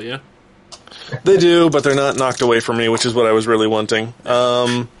still, though, yeah? They do, but they're not knocked away from me, which is what I was really wanting.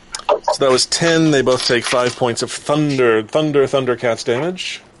 So that was 10. They both take 5 points of Thundercats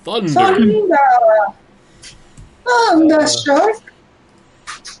damage. Thunder! Shark.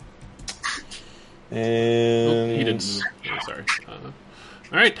 And... Oh, he didn't move. Oh, sorry. All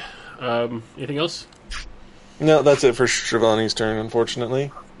right. Anything else? No, that's it for Shivani's turn,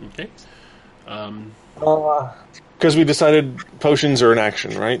 unfortunately. Okay. Because we decided potions are an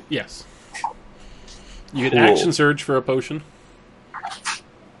action, right? Yes. You get Cool. action surge for a potion.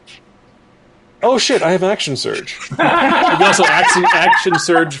 Oh shit, I have action surge. You can also action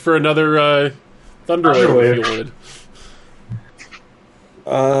surge for another thunder wave if you wanted.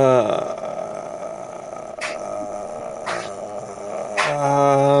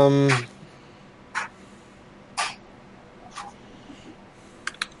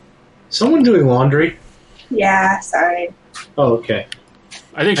 Someone doing laundry? Yeah, sorry. Oh, okay.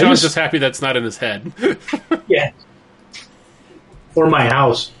 I think Sean's just happy that's not in his head. Yeah. Or my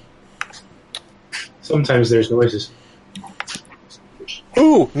house. Sometimes there's noises.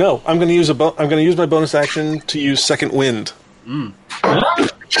 Ooh, no! I'm going to use my bonus action to use Second Wind. You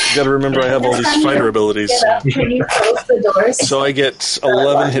got to remember, I have all these fighter abilities, Get up. Can you close the doors? so I get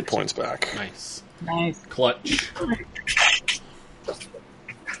 11 hit points back. Nice. Nice. Clutch.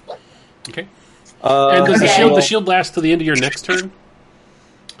 Okay. And does the shield last to the end of your next turn?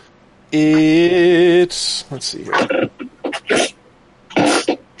 It's... let's see here.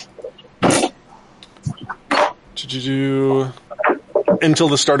 Until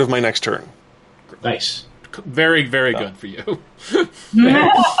the start of my next turn. Nice. Very, very good for you.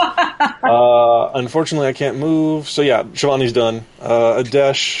 Unfortunately, I can't move. So yeah, Shivani's done.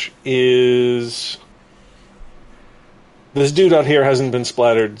 Adesh is... this dude out here hasn't been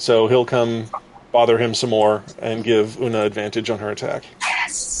splattered, so he'll come bother him some more and give Una advantage on her attack.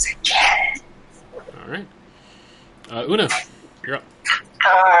 Yes, again. All right. Una, you're up.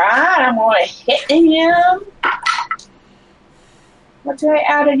 Alright, I'm going to hit him. What do I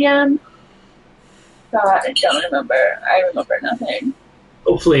add again? God, I don't remember. I remember nothing.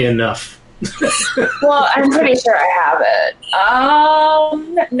 Hopefully enough. Well, I'm pretty sure I have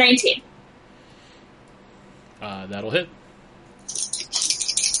it. 19. That'll hit.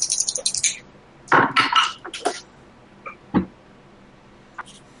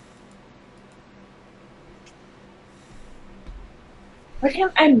 Why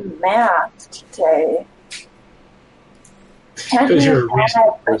can't I math today? Can't Because you you're a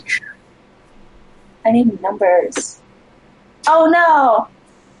add, I need numbers. Oh no!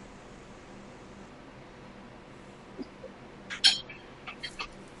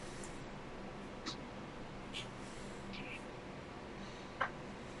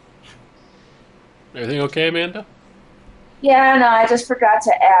 Everything okay, Amanda? Yeah, no, I just forgot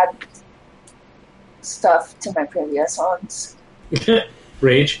to add stuff to my previous ones.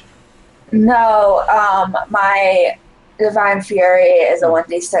 Rage? No, my Divine Fury is a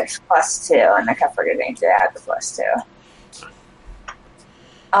 1d6 plus 2, and I kept forgetting to add the plus 2.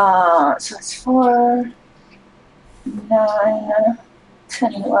 So it's 4, 9,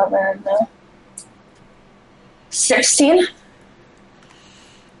 10, 11, 16.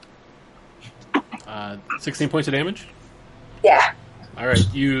 16 points of damage? Yeah. All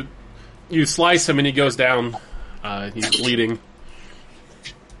right, you slice him and he goes down. He's bleeding.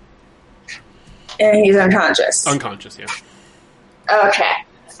 And he's unconscious. Unconscious, yeah. Okay.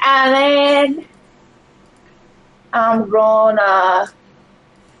 And then I'm going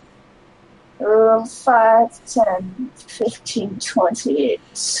 5, 10, 15, 20,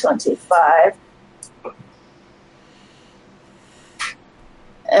 25.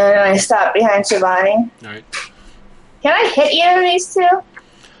 And I stop behind Shivani. All right. Can I hit either of these two?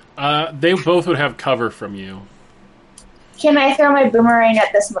 They both would have cover from you. Can I throw my boomerang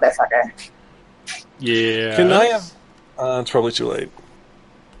at this motherfucker? Yeah. Can I have... it's probably too late.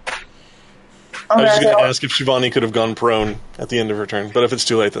 I was just going to ask if Shivani could have gone prone at the end of her turn, but if it's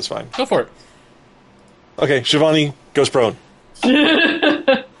too late, that's fine. Go for it. Okay, Shivani goes prone.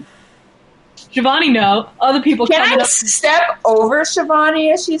 Shivani, no. Other people Can coming I up. step over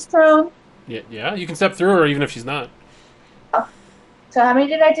Shivani as she's prone? Yeah, you can step through her even if she's not. So how many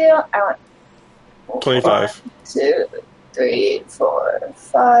did I do? I went 25. 1, 2, 3, 4,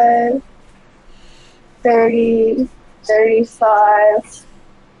 5, 30, 35.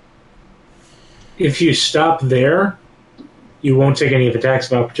 If you stop there, you won't take any of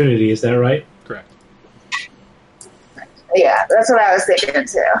attacks of opportunity. Is that right? Correct. Yeah, that's what I was thinking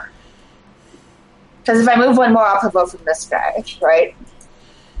too. Because if I move one more, I'll provoke from this guy, right?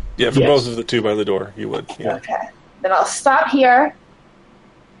 Yeah, for Yes. both of the two by the door, you would. Yeah. Okay. Then I'll stop here.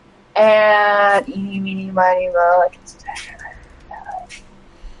 And eeny, meeny, miny, mo.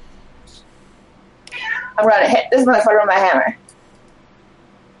 I'm going to hit this motherfucker with my hammer.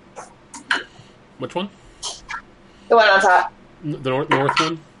 Which one? The one on top. The north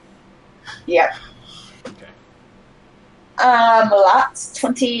one? Yep. Okay. Lots.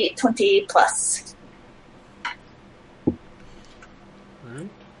 20 plus. Alright.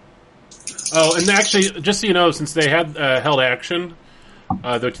 Oh, and actually, just so you know, since they had held action,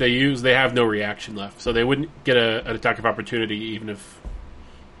 which they use, they have no reaction left. So they wouldn't get an attack of opportunity even if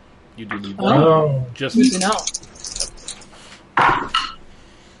you do need them. Oh. Just Good to know.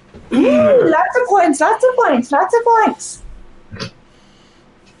 Lots of points.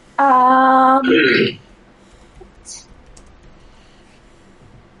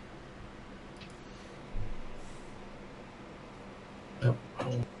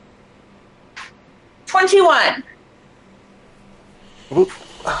 21. Whoop.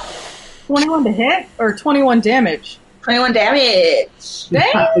 21 to hit or 21 damage? 21 damage.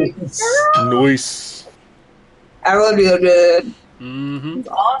 Dang! Nice. I rolled real good. mm-hmm. That's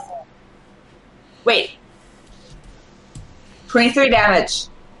awesome. Wait. 23 damage.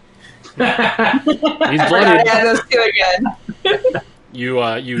 He's I forgot blooded. I had those two again. You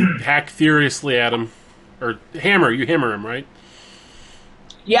hack furiously at him, or you hammer him, right?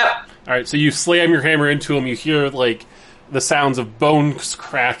 Yep. All right, so you slam your hammer into him. You hear like the sounds of bones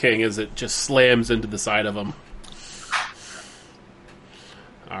cracking as it just slams into the side of him.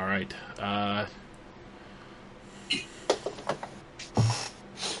 All right.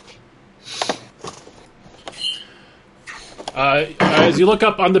 As you look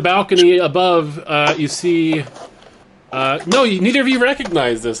up on the balcony above, you see. Neither of you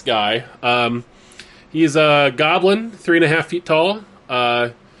recognize this guy. He's a goblin, 3.5 feet tall.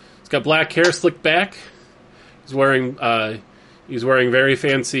 He's got black hair slicked back. He's wearing very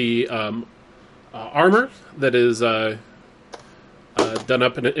fancy armor that is done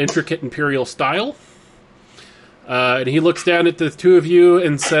up in an intricate imperial style. And he looks down at the two of you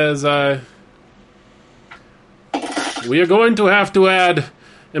and says, "We are going to have to add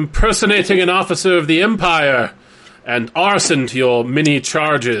impersonating an officer of the Empire and arson to your mini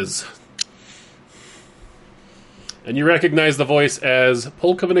charges." And you recognize the voice as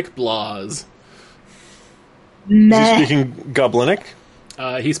Polkovnik Blas. Is he speaking Goblinic?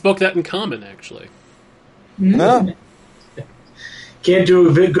 He spoke that in common, actually. No. Can't do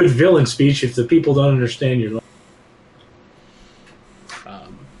a good villain speech if the people don't understand your.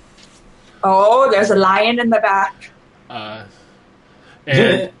 Oh, there's a lion in the back.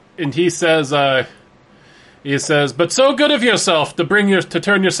 And he says, "But so good of yourself to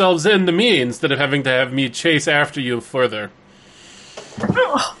turn yourselves in to me instead of having to have me chase after you further."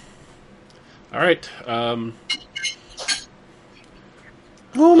 All right.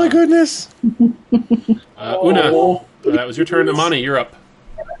 Oh my goodness. Una, that was your turn. Amani, you're up.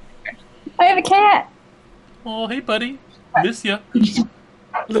 I have a cat. Oh, hey, buddy. Miss ya.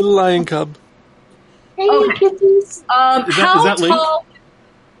 Little lion cub. Hey, Okay. kitties. Is How that Link? tall?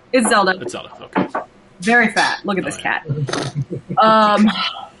 It's Zelda. It's Zelda. Okay. Very fat. Look at this Oh, cat.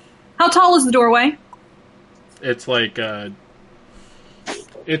 How tall is the doorway? It's like,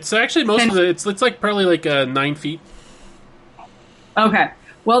 it's actually most of it's like probably like 9 feet. Okay.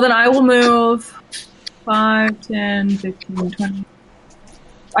 Well, then I will move 5, 10, 15, 20.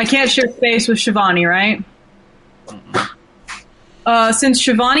 I can't share space with Shivani, right? Since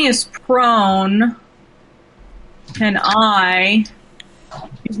Shivani is prone, can I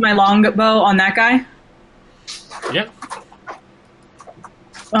use my longbow on that guy? Yeah,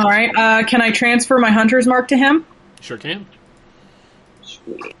 All right. Can I transfer my hunter's mark to him? sure can.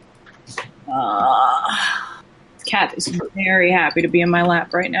 Sweet. This cat is very happy to be in my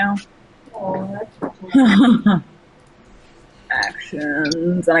lap right now.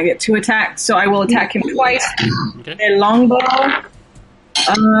 Actions, and I get 2 attacks, so I will attack him twice. Okay. A longbow.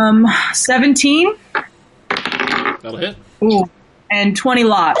 17. That'll hit. Ooh, and 20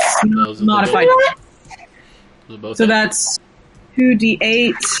 lots. Those are Modified. both So hit. that's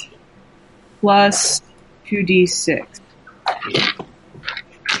 2d8 plus 2d6.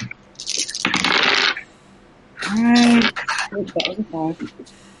 Alright.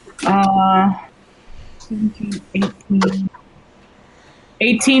 17, 18.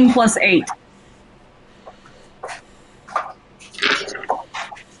 18 plus 8.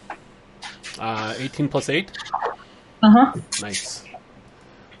 Uh, 18 plus 8? Uh-huh. Nice.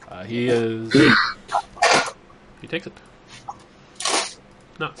 He takes it.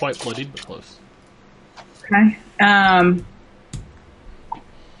 Not quite bloodied, but close. Okay.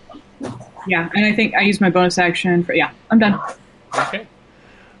 Yeah, and I think I used my bonus action for... Yeah, I'm done. Okay.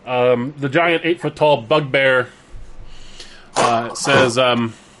 The giant 8-foot-tall bugbear says, "There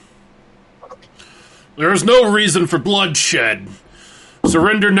is no reason for bloodshed.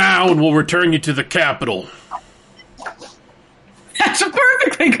 Surrender now and we'll return you to the capital." That's a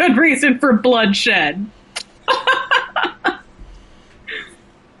perfectly good reason for bloodshed.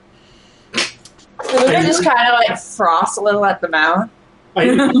 Luna just kind of like frosts a little at the mouth.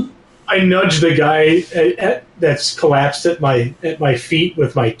 I nudge the guy that's collapsed at my feet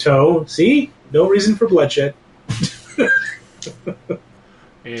with my toe. See, no reason for bloodshed.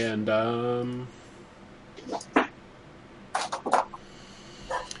 And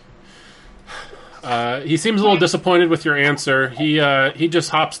he seems a little disappointed with your answer. He just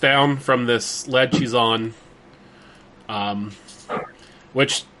hops down from this ledge he's on,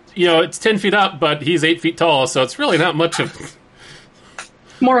 which, you know, it's 10 feet up, but he's 8 feet tall, so it's really not much of...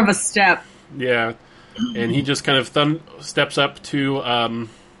 More of a step. Yeah, and he just kind of steps up to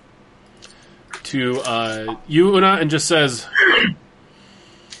you, Una, and just says,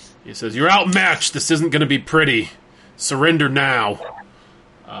 "You're outmatched. This isn't going to be pretty. Surrender now."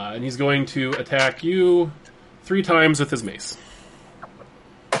 And he's going to attack you 3 times with his mace.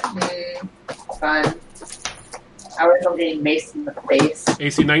 Fun. I was getting maced in the face.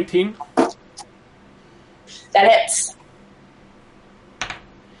 AC 19. That hits.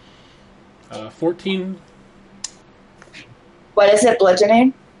 14. What is it?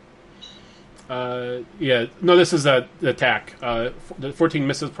 Bludgeoning? Yeah. No, this is the attack. 14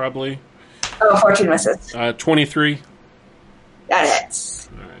 misses, probably. Oh, 14 misses. 23. That hits.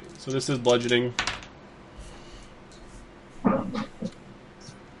 All right. So this is bludgeoning.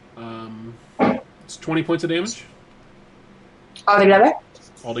 It's 20 points of damage Altogether?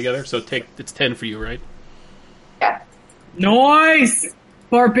 altogether. So it's 10 for you, right? Yeah. Nice!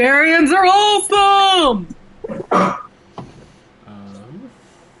 Barbarians are awesome!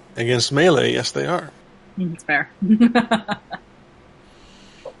 Against melee, yes, they are. That's fair.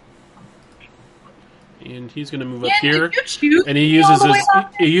 And he's going to move up Yeah, here, did you choose and he to go all uses the way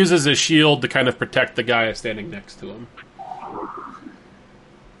up he uses his shield to kind of protect the guy standing next to him.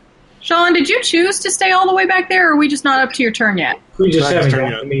 Sean, did you choose to stay all the way back there, or are we just not up to your turn yet? We just Not haven't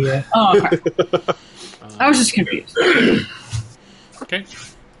turn gotten to me yet. Oh, okay. I was just confused. Okay,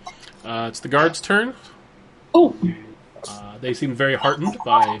 it's the guard's turn. Oh, They seem very heartened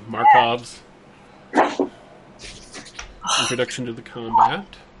by Markov's introduction to the combat.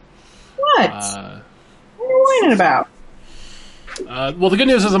 what? What are you whining about? Well, the good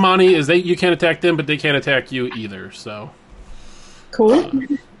news is, Amani, is you can't attack them, but they can't attack you either. So, Cool.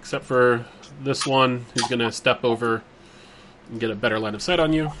 except for this one, who's going to step over and get a better line of sight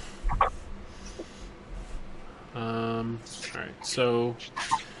on you. All right, so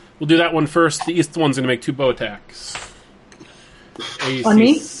we'll do that one first. The east one's going to make 2 bow attacks. On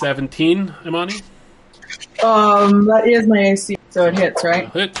me? AC 17, Imani. That is my AC, so it hits, right?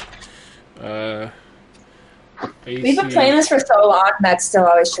 Hit. AC, We've been playing this for so long, that still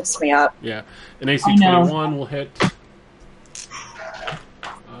always trips me up. Yeah, an AC I know. 21 will hit.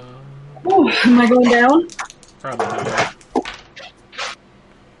 Ooh, am I going down? Probably not.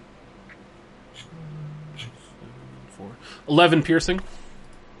 11 piercing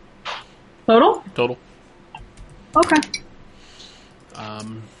Total? total. Okay.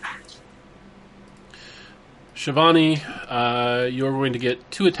 Shivani, you're going to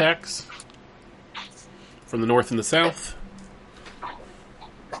get 2 attacks from the north and the south.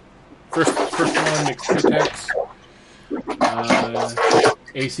 First one makes 2 attacks.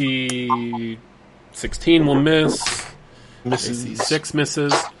 AC 16 will miss. Misses. AC 6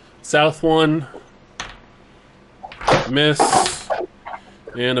 misses. South one, miss,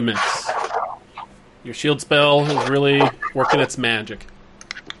 and a miss. Your shield spell is really working its magic.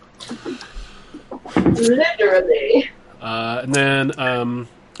 Literally. And then,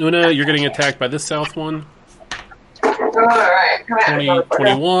 Una, you're getting attacked by this south one. Alright. Come at me, 20, motherfucker.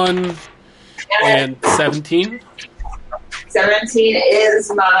 21, and 17. 17 is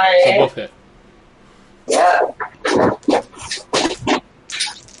So my... both hit. Yeah.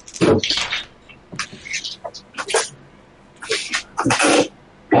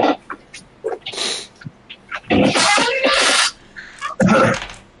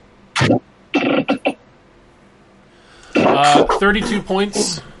 Uh, 32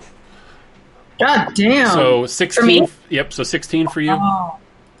 points. God damn. So For 16. me? Yep, so 16 for you. Oh.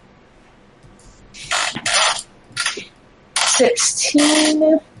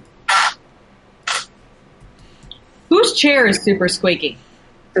 16. Whose chair is super squeaky?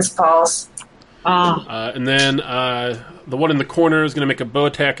 This Paul's. Ah. And then the one in the corner is going to make a bow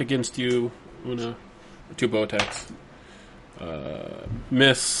attack against you, Una. 2 bow attacks.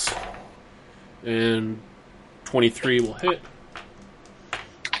 Miss. And 23 will hit.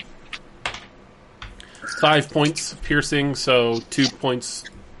 5 points of piercing, so 2 points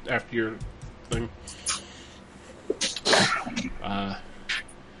after your thing.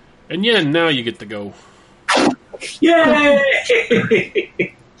 And yeah, now you get to go. Yay!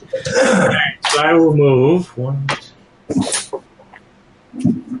 Alright, so I will move.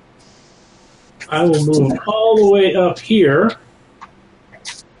 I will move all the way up here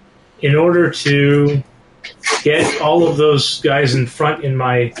in order to get all of those guys in front in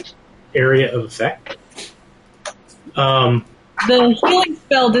my area of effect. The healing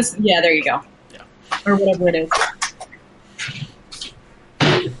spell, yeah, there you go. Yeah. Or whatever it is.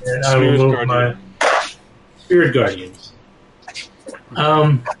 And I will move my Spirit Guardians.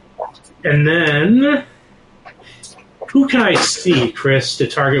 And then who can I see, Chris, to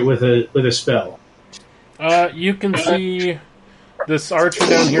target with a spell? You can see this archer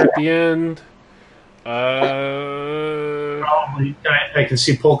down here at the end. Probably I can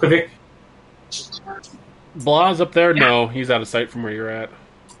see Polkovic. Blah's up there? No, he's out of sight from where you're at.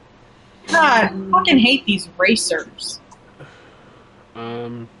 God, I fucking hate these racers.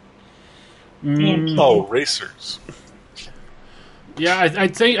 Oh, racers. Yeah,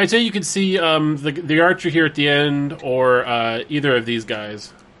 I'd say you could see the archer here at the end, or either of these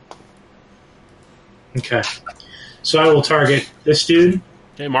guys. Okay. So I will target this dude.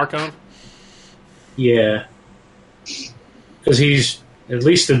 Okay, Markov. Yeah. Because he's at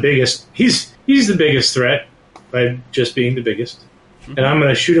least the biggest. He's the biggest threat by just being the biggest. Mm-hmm. And I'm going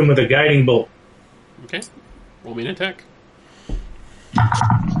to shoot him with a guiding bolt. Okay, roll me an attack.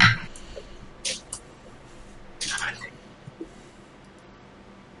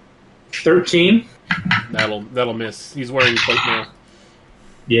 $13. That'll miss. He's wearing plate mail.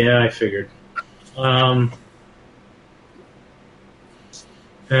 Yeah, I figured.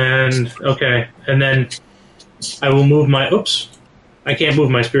 And okay, and then I will move my. Oops, I can't move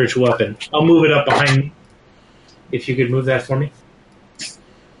my spiritual weapon. I'll move it up behind me. If you could move that for me.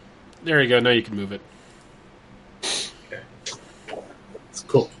 There you go. Now you can move it. Okay.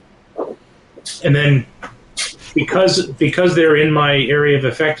 Cool. And then because they're in my area of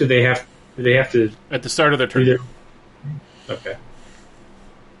effect, do they have to At the start of their turn. do their? Okay.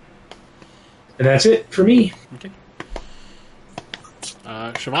 And that's it for me. Okay.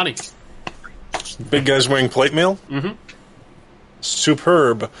 Shivani. Big guy's wearing plate mail? Mm-hmm.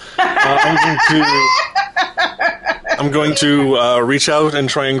 Superb. I'm going to reach out and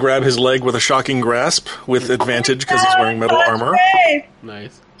try and grab his leg with a shocking grasp with advantage because he's wearing metal armor.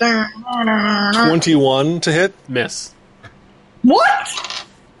 Nice. 21 to hit. Miss. What?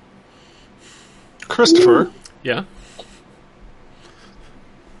 Christopher. Yeah.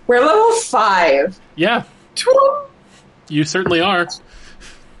 We're level 5. Yeah. You certainly are.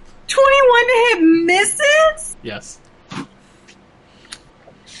 21 to hit misses? Yes.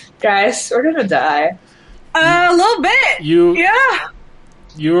 Guys, we're gonna die. A little bit. Yeah.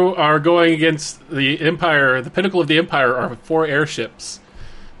 You are going against the Empire. The pinnacle of the Empire are 4 airships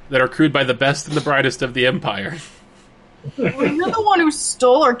that are crewed by the best and the brightest of the Empire. Well, you're the one who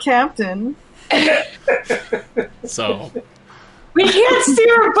stole our captain. So We can't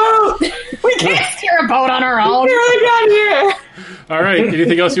steer a boat! We can't steer a boat on our own. We really got here! all right.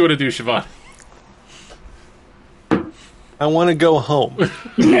 Anything else you want to do, Siobhan? I want to go home. Back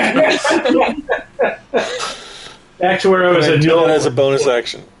to where I was I at. do that as a bonus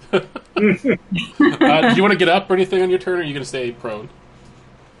action. Do you want to get up or anything on your turn, or are you going to stay prone?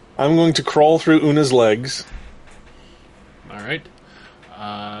 I'm going to crawl through Una's legs. All right.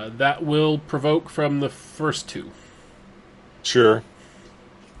 That will provoke from the first 2. Sure.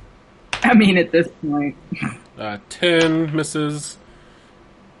 I mean, at this point. 10 misses.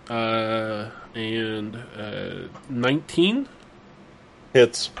 And 19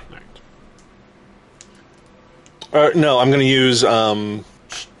 Hits. All right. No, I'm going to use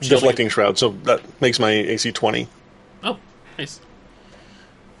Deflecting Shroud, so that makes my AC 20. Oh, nice.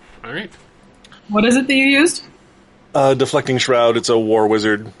 All right. What is it that you used? Deflecting Shroud, it's a War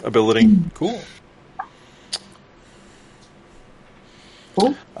Wizard ability. Cool.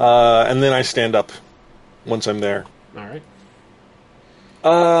 Cool. And then I stand up once I'm there. All right.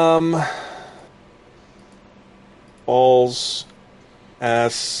 Balls,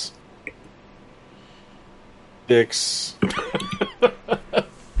 ass, dicks.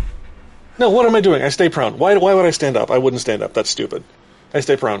 No, what am I doing? I stay prone. Why would I stand up? I wouldn't stand up. That's stupid. I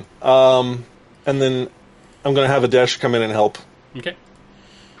stay prone. And then I'm going to have Adesh come in and help. Okay.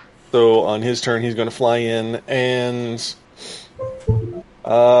 So on his turn, he's going to fly in and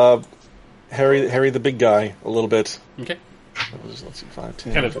harry the big guy a little bit. Okay. Let's see, 5,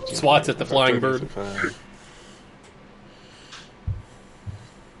 10, Kind of 15, swats at the flying bird. 35.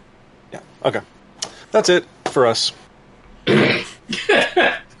 Yeah, okay. That's it for us.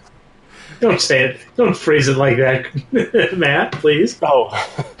 Don't say it. Don't phrase it like that, Matt, please. Oh.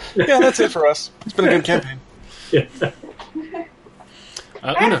 Yeah, that's it for us. It's been a good campaign. Yeah.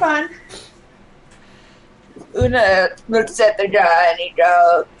 Had Una. fun. Una looks at the guy and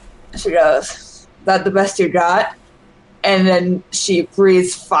she goes, "That the best you got?" And then she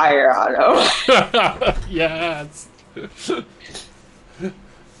breathes fire on him. Yes.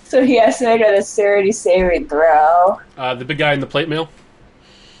 So he has to make a dexterity saving throw. The big guy in the plate mail.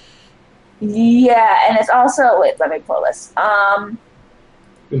 Yeah, and it's also, wait, let me pull this. You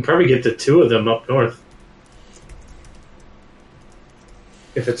can probably get the two of them up north.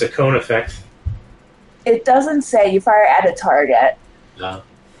 If it's a cone effect. It doesn't say you fire at a target. No.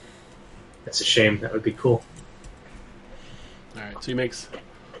 That's a shame. That would be cool. All right, so he makes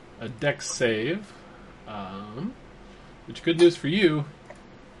a dex save, which good news for you,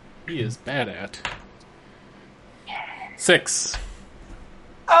 he is bad at. 6.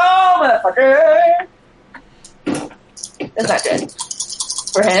 Oh, motherfucker! That's not good.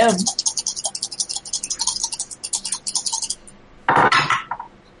 For him.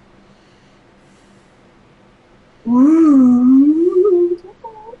 Ooh.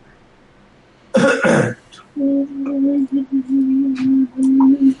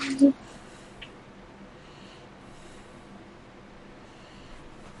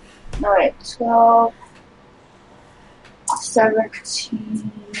 Alright, 12,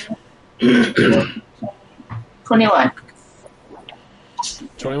 17, 21.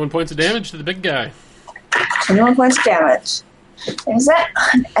 21 points of damage to the big guy. 21 points damage. Is that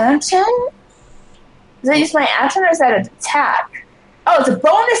an action? Is that use my action or is that an attack? Oh, it's a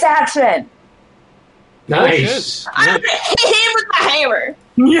bonus action! Nice. I'm gonna hit him with my hammer!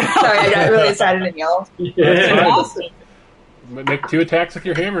 Yeah. Sorry, I got really excited and yelled. Yeah. Awesome. Make 2 attacks with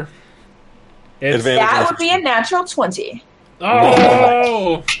your hammer. It's, Advantage. That would be a natural 20.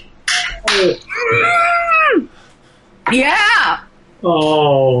 oh! Yeah.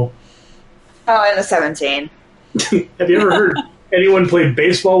 Oh. Oh, and a 17. Have you ever heard anyone play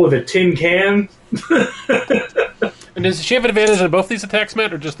baseball with a tin can? And does she have an advantage on both these attacks,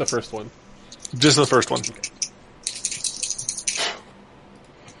 Matt, or just the first one? Just the first one.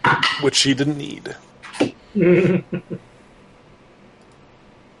 Which she didn't need.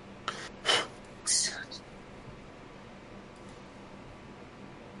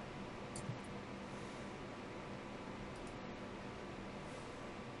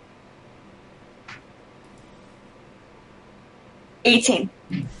 $18.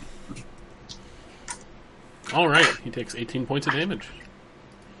 All right, he takes 18 points of damage.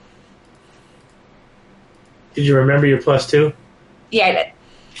 Did you remember your +2? Yeah, I did.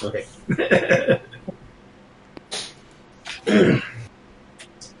 Okay.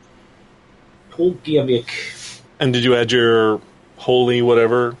 Polgiavik. And did you add your holy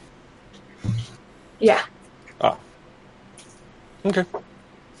whatever? Yeah. Ah. Okay.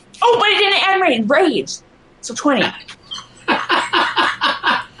 Oh, but it didn't add my rage. So 20.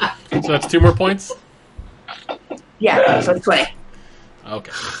 So that's 2 more points? Yeah, so it's 20.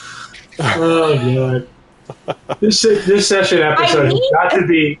 Okay. Oh god. This session episode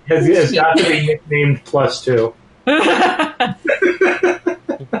has got to be nicknamed +2.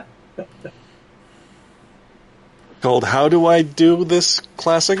 Called How Do I Do This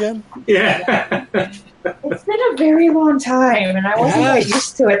Class Again? Yeah. It's been a very long time, and I wasn't quite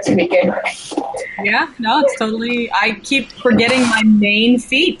used to it to begin with. Yeah, no, it's totally. I keep forgetting my main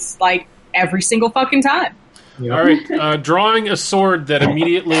feats like every single fucking time. Yep. All right, drawing a sword that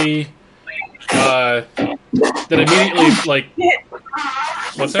immediately, like,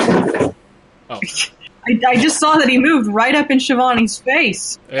 what's that? Oh, I just saw that he moved right up in Shivani's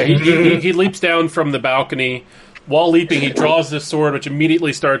face. he leaps down from the balcony, while leaping, he draws this sword, which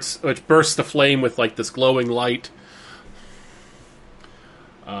immediately which bursts the flame with like this glowing light.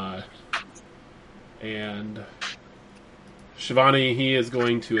 And Shivani, he is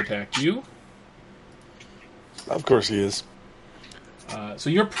going to attack you. Of course he is. So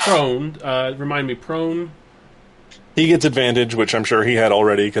you're prone. Remind me, prone. He gets advantage, which I'm sure he had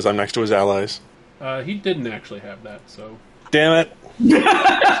already because I'm next to his allies. He didn't actually have that, so. Damn it.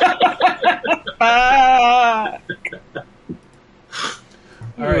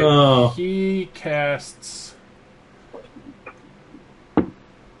 Alright, Oh. he casts...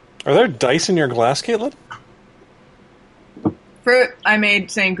 Are there dice in your glass, Caitlin? Fruit, I made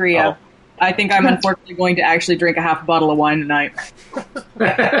sangria. Oh. I think I'm unfortunately going to actually drink a half a bottle of wine tonight.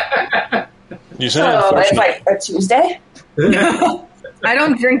 You So sound it's unfortunate. like a Tuesday. I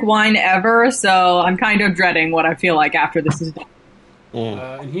don't drink wine ever, so I'm kind of dreading what I feel like after this is done.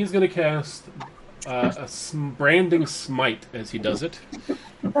 and he's going to cast branding smite as he does it.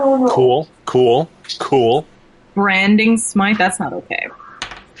 Oh, Cool. Branding smite? That's not okay.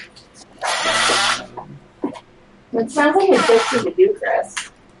 it sounds like a dish to do, Chris.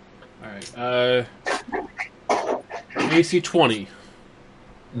 Alright, AC 20.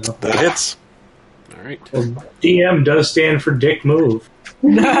 That hits. Alright. DM does stand for dick move.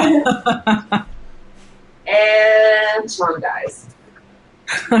 And Sean dies.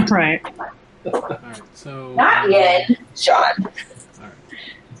 Right. Alright, so... Not yet, Sean.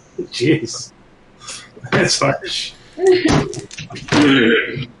 Jeez. That's harsh.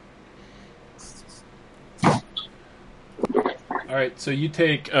 Alright, so you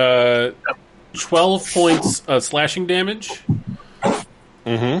take 12 points of slashing damage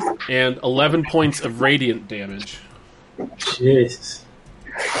Mm-hmm. and 11 points of radiant damage. Jeez.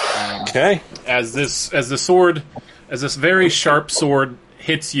 Okay. As this very sharp sword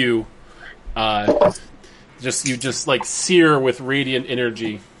hits you, you just like sear with radiant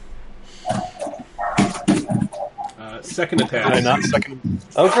energy. Second attack. Had I not second...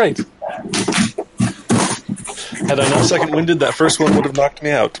 Oh, great. Had I not second winded, that first one would have knocked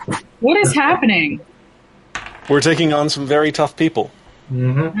me out. What is happening? We're taking on some very tough people.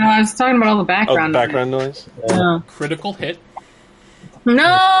 Mm-hmm. No, I was talking about all the background. Background noise? No. Critical hit.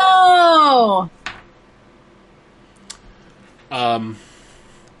 No! All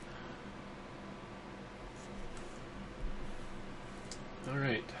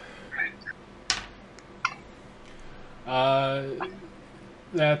right.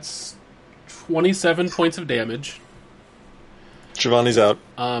 That's 27 points of damage. Shivani's out.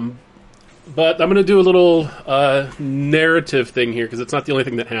 But I'm going to do a little narrative thing here because it's not the only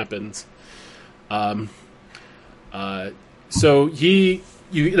thing that happens. So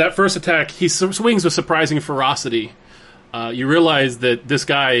that first attack, he swings with surprising ferocity. You realize that this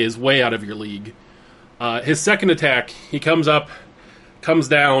guy is way out of your league. His second attack, he comes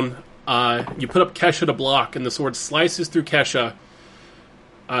down. You put up Kesha to block, and the sword slices through Kesha,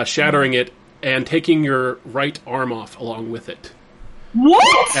 shattering it and taking your right arm off along with it.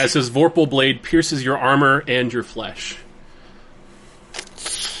 What? As his Vorpal blade pierces your armor and your flesh.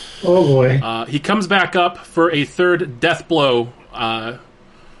 Oh boy. He comes back up for a third death blow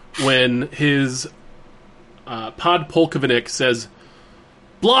when his Pod Polkovinik says,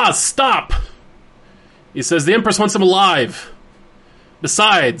 "Blas, stop!" He says, "The Empress wants him alive.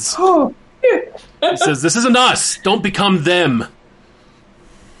 Besides," he says, "this isn't us. Don't become them."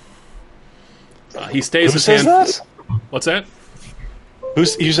 He stays Who his says hand. that? What's that?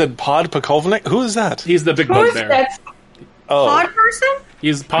 You said Pod Pekovnik? Who is that? He's the big Who's bugbear. that? Oh, Odd person?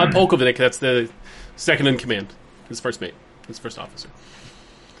 He's Pod Polkovinik. That's the second in command. His first mate. His first officer.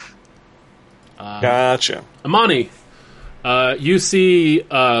 gotcha. Amani, you see... you see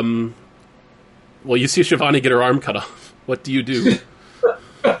Shivani get her arm cut off. What do you do?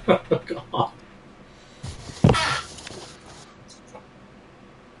 God.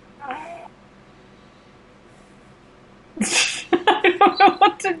 I don't know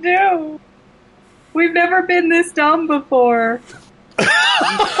what to do. We've never been this dumb before.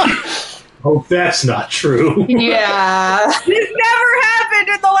 Hope that's not true. Yeah. This never happened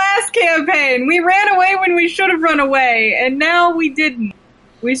in the last campaign. We ran away when we should have run away, and now we didn't.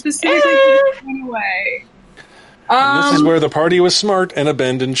 We specifically ran away. This is where the party was smart and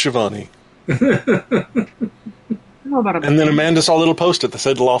abandoned Shivani. I don't know about And then Amanda saw a little post-it that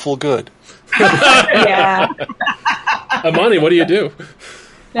said lawful good. Yeah. Amani, what do you do?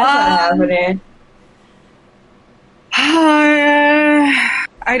 That's not happening.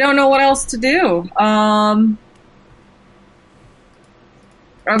 I don't know what else to do. Other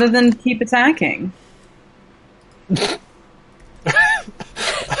than keep attacking.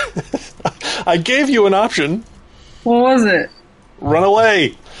 I gave you an option. What was it? Run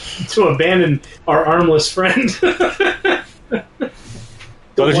away! To abandon our armless friend. But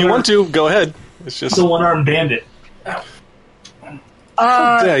if you want to, go ahead. It's just... The one-armed bandit.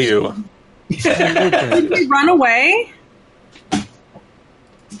 How dare you? Did we run away?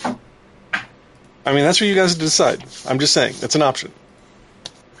 I mean, that's for you guys to decide. I'm just saying. It's an option.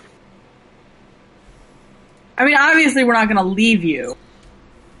 I mean, obviously we're not going to leave you.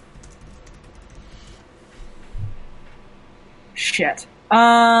 Shit.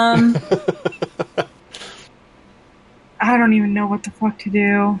 I don't even know what the fuck to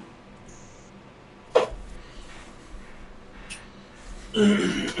do.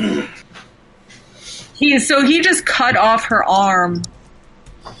 He just cut off her arm,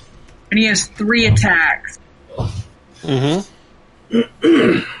 and he has 3 attacks. Mm-hmm.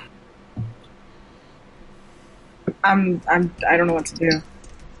 I don't know what to do.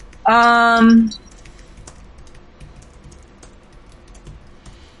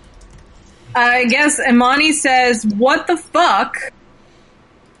 I guess Imani says, "What the fuck?"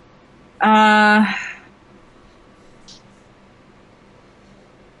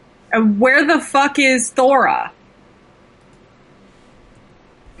 Where the fuck is Thora?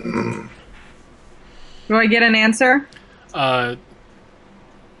 Do I get an answer?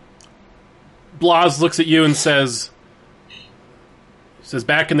 Blas looks at you and says,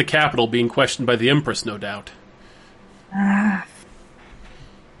 back in the capital being questioned by the Empress, no doubt.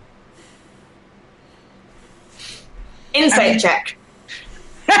 Insight check.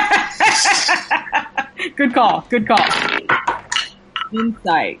 Good call.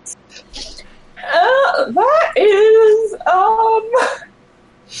 Insight. That is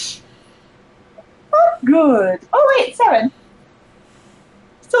not good. Oh wait, 7.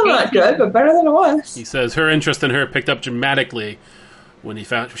 Still not good, but better than it was. He says her interest in her picked up dramatically when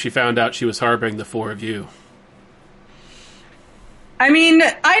she found out she was harboring the 4 of you. I mean,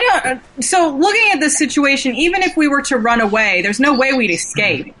 so looking at this situation, even if we were to run away, there's no way we'd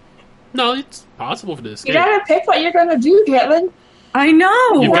escape. No, it's possible for this. You gotta pick what you're gonna do, Caitlin. I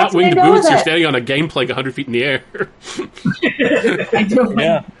know. You've got Where winged can I go boots. with You're it? standing on a game plank 100 feet in the air. I do.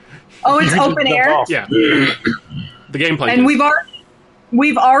 Yeah. Oh, it's You can open jump air? off. Yeah. The game plank. And is.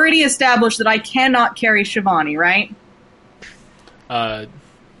 we've already established that I cannot carry Shivani, right?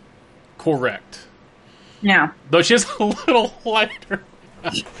 Correct. Yeah. Though she's a little lighter.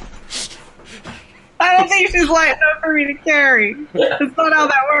 I don't think she's light enough for me to carry. That's not how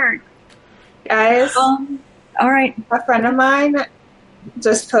that works. Guys, All right. a friend of mine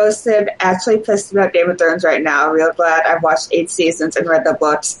just actually posted about Game of Thrones right now. Real glad I've watched 8 seasons and read the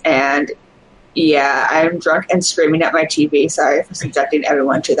books, and yeah, I'm drunk and screaming at my TV. Sorry for subjecting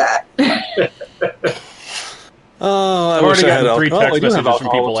everyone to that. Oh, I I've wish already I had gotten 3 alcohol. text I do have messages from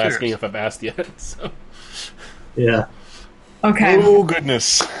alcohol people upstairs. asking if I've asked yet. So. Yeah. Okay. Oh,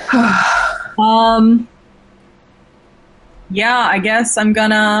 goodness. Yeah, I guess I'm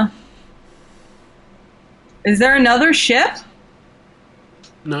gonna... Is there another ship?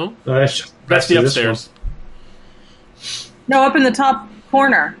 No, That's that's the this upstairs. No, up in the top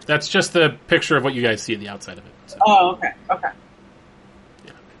corner. That's just the picture of what you guys see on the outside of it. So. Oh, okay.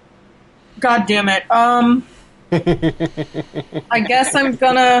 Yeah. God damn it. I guess I'm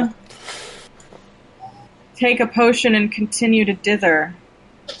gonna take a potion and continue to dither.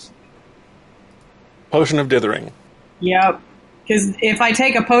 Potion of dithering. Yep. Because if I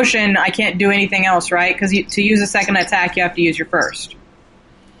take a potion, I can't do anything else, right? Because to use a second attack, you have to use your first.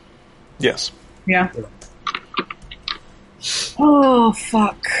 Yes. Yeah. Oh,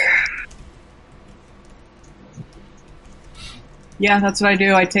 fuck. Yeah, that's what I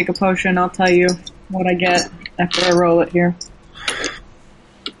do. I take a potion. I'll tell you what I get after I roll it here.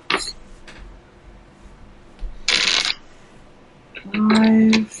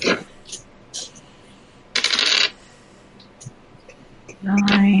 Five,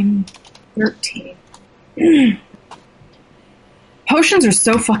 9, 13. Potions are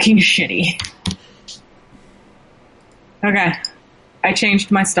so fucking shitty. Okay. I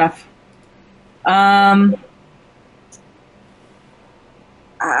changed my stuff. I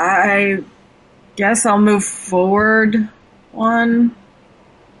guess I'll move forward 1.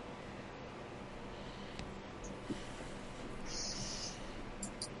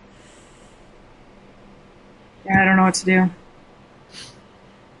 Yeah, I don't know what to do.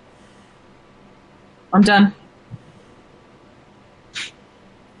 I'm done.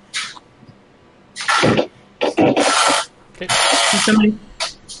 Okay. Somebody, All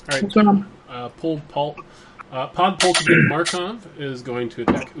right. what's going on? Pod Poltergeist Markov is going to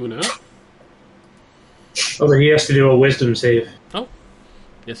attack Una. Oh, but he has to do a wisdom save. Oh,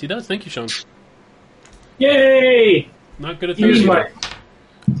 yes, he does. Thank you, Sean. Yay! Not good at Use those my either.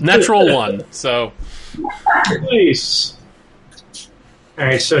 Natural 1, so... nice. All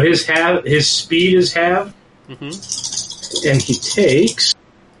right, so his speed is halved, and he takes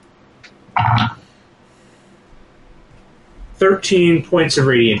 13 points of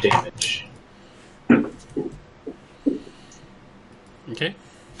radiant damage. Okay.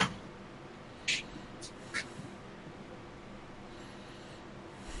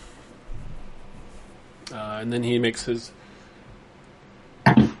 And then he makes his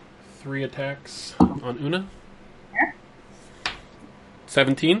 3 attacks on Una.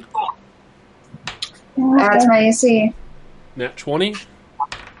 17. That's my AC. Nat 20.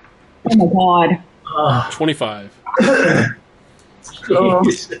 Oh my god. 25.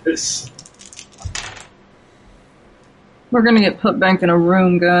 Jesus. We're gonna get put back in a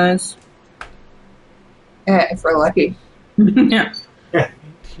room, guys. If we're lucky. Yeah.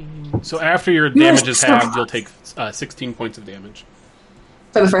 So after your damage is halved, you'll take 16 points of damage.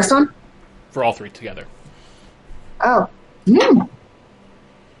 For the first one? For all 3 together. Oh.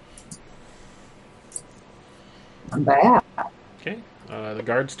 I'm bad. Okay. The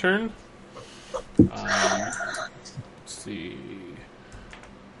guard's turn. Let's see.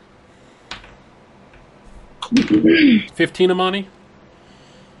 15, Amani?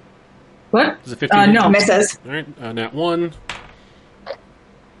 What? Is it 15? No. Misses. All right. Nat 1.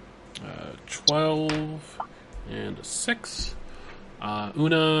 12. And a 6.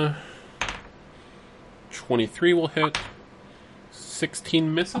 Una. 23 will hit.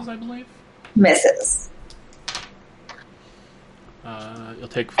 16 misses, I believe. Misses. You'll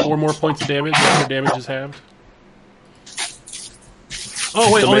take 4 more points of damage after damage is halved.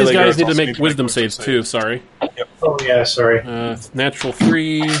 Oh, wait, The all these melee guys guards need to also make need to wisdom make saves, wisdom too. saves. Sorry. Oh, yeah, sorry. Natural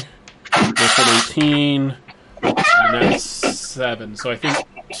 3, natural 18, and that's 7. So I think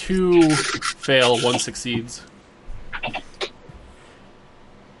 2 fail, 1 succeeds.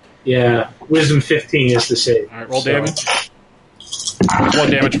 Yeah, wisdom 15 is the save. All right, roll damage. 1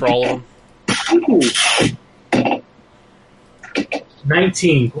 damage for all of them.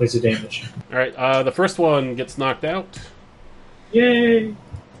 19 points of damage. All right, the first one gets knocked out. Yay!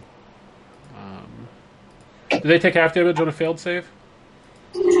 Do they take half damage on a failed save?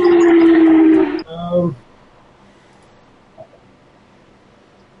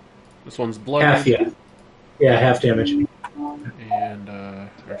 This one's bloody. Half, yeah. Yeah, half damage. And,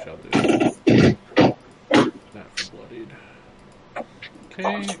 actually, I'll do that for bloodied. Okay,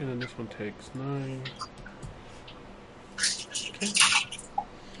 and then this one takes 9.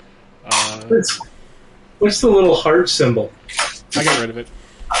 Okay. What's the little heart symbol? I got rid of it.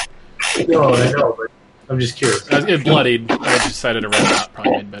 No, I know, but I'm just curious. It bloodied. I decided a red dot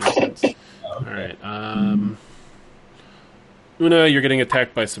probably made better sense. Alright, Una, you're getting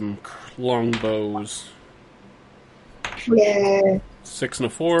attacked by some longbows. Yeah. 6 and a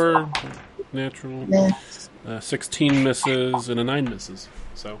 4, natural. 16 misses and a 9 misses.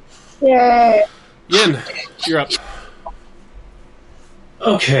 So, Yay. Yin, you're up.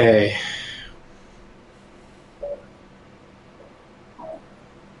 Okay.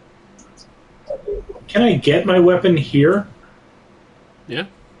 Can I get my weapon here? Yeah.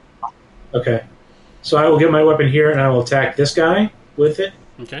 Okay. So I will get my weapon here and I will attack this guy with it.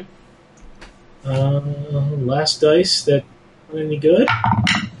 Okay. Last dice. That not any good?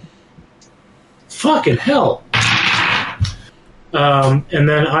 Fucking hell. And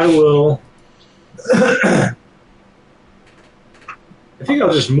then I will... I think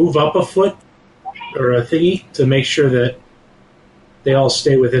I'll just move up a foot or a thingy to make sure that they all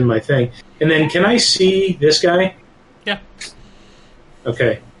stay within my thing. And then can I see this guy? Yeah.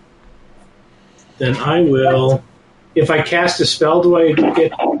 Okay. Then I will... If I cast a spell, do I get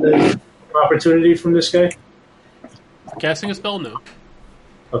the opportunity from this guy? Casting a spell? No.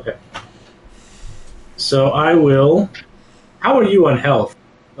 Okay. So I will... How are you on health,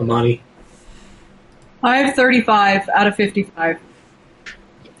 Amani? I have 35 out of 55.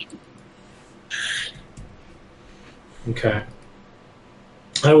 Okay.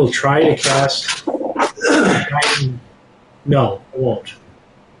 I will try to cast... No, I won't.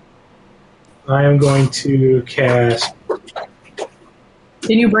 I am going to cast...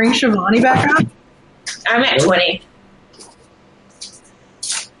 Can you bring Shivani back up? I'm at 20.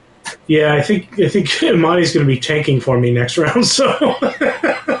 Yeah, I think Amani's going to be tanking for me next round, so...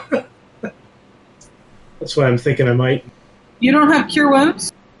 That's why I'm thinking I might... You don't have Cure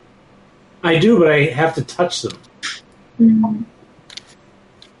Wounds? I do, but I have to touch them. Mm-hmm.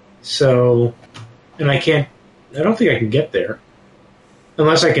 So... And I can't... I don't think I can get there.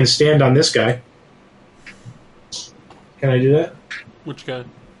 Unless I can stand on this guy. Can I do that? Which guy?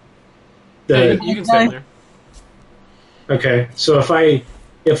 The, Yeah, you can stand there. Okay, so if I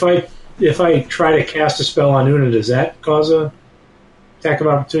try to cast a spell on Una, does that cause a attack of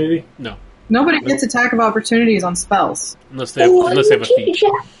opportunity? No, Nobody gets attack of opportunities on spells. unless they have a feat.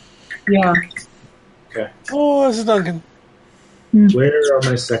 Yeah. Okay. Oh, this is Duncan. Where are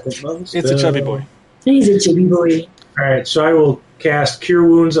my second level spells? It's a chubby boy. He's a chubby boy. All right, so I will cast Cure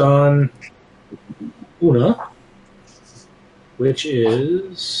Wounds on Una, which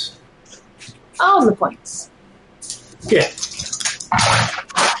is All the points. okay.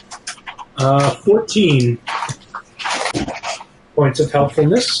 14 points of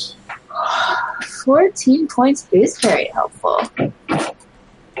helpfulness, 14 points is very helpful.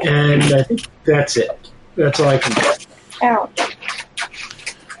 and I think that's it. That's all I can do. Ow.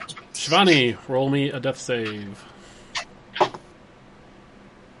 Shivani, roll me a death save.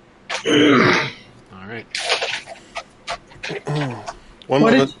 All right. One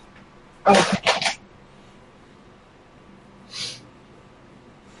What moment. Oh,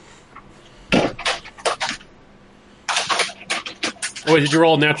 Oh, wait, did you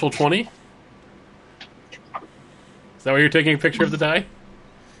roll a natural 20? Is that why you're taking a picture of the die?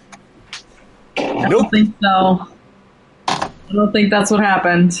 I Nope. don't think so. I don't think that's what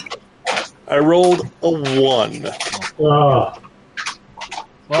happened. I rolled a 1. Oh,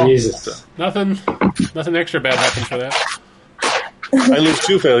 Well, Jesus. nothing extra bad happens for that. I lose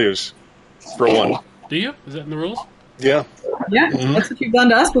 2 failures for 1. Do you? Is that in the rules? Yeah. Yeah, that's what you've done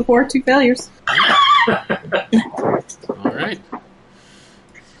to us before. 2 failures. All right.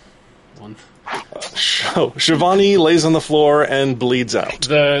 One. So Shivani lays on the floor and bleeds out.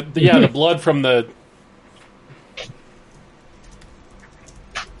 The blood from the.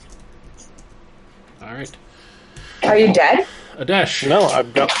 All right. Are you dead? Adesh. No,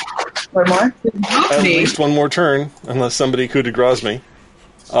 I've got One more? at least one more turn, unless somebody coup de grace me.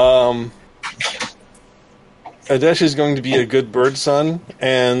 Adesh is going to be a good bird son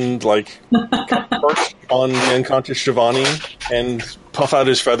and perch on the unconscious Shivani and puff out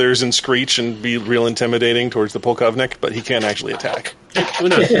his feathers and screech and be real intimidating towards the Polkovnik, but he can't actually attack.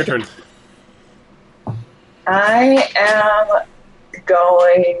 Una, your turn. I am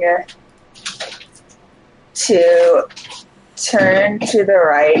going to turn to the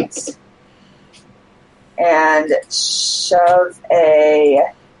right and shove a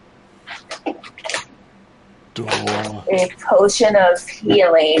potion of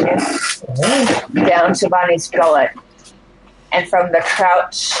healing down Shivani's gullet. And from the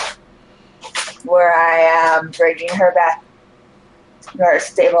crouch where I am bringing her back, or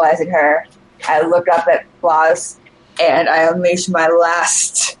stabilizing her, I look up at Blas and I unleash my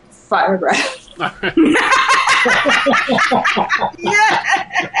last fire breath.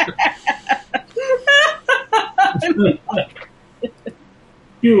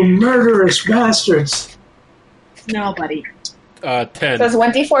 You murderous bastards! No, buddy. 10. So it's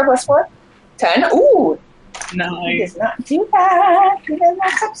 1d4 plus 4? 10? Ooh! He Nice. does not do that. He does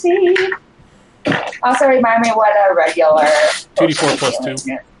not succeed. Also remind me what a regular 2d4 plus 2.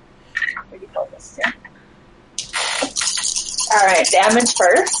 2d4 plus 2. Alright, damage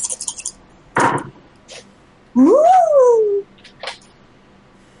first. Woo!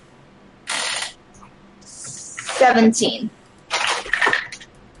 17.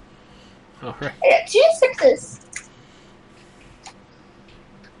 All right. I got 2 6s.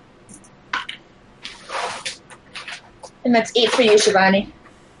 And that's 8 for you, Shivani.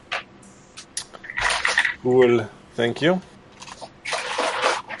 Cool. Thank you.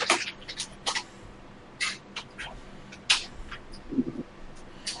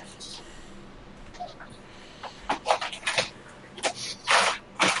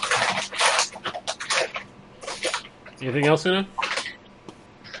 Anything else, Una?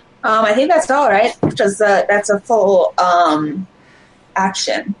 I think that's all, right? Because that's a full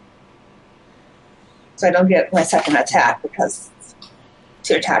action. So I don't get my second attack because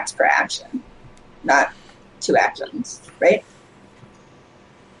 2 attacks per action, not 2 actions, right?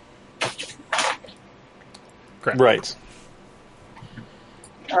 Correct. Right.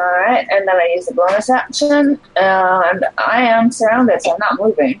 All right, and then I use the bonus action, and I am surrounded, so I'm not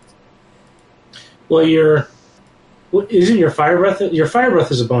moving. Well, isn't your fire breath? Your fire breath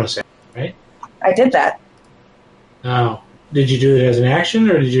is a bonus action, right? I did that. Oh, did you do it as an action,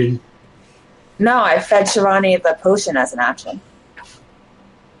 or did you? No, I fed Shivani the potion as an action.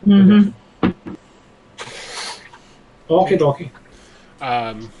 Mm-hmm. Okay.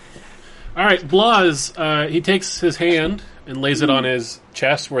 All right, Blas, he takes his hand and lays it on his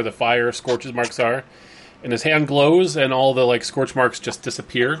chest where the fire scorches marks are, and his hand glows, and all the scorch marks just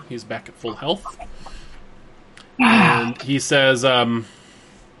disappear. He's back at full health, and he says,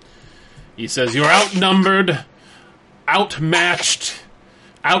 "You're outnumbered. outmatched,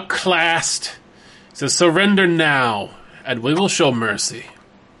 outclassed. He says, surrender now, and we will show mercy.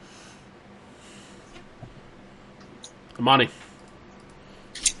 Amani.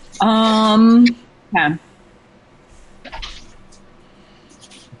 Okay.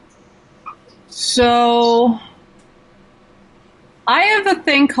 So, I have a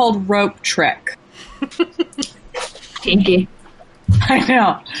thing called rope trick. Kinky. I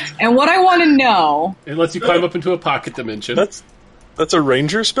know. And what I want to know... It lets you climb up into a pocket dimension. That's a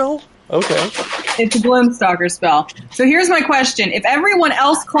ranger spell? Okay. It's a Gloomstalker spell. So here's my question. If everyone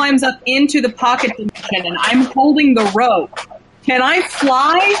else climbs up into the pocket dimension and I'm holding the rope, can I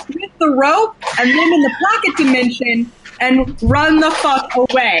fly with the rope and then in the pocket dimension and run the fuck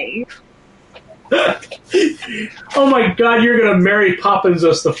away? Oh my god, you're gonna Mary Poppins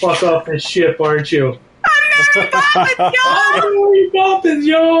us the fuck off this ship, aren't you? I'm Mary Poppins,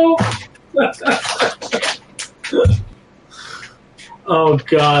 yo! Mary Poppins, yo! Oh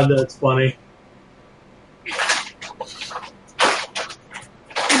god, that's funny. It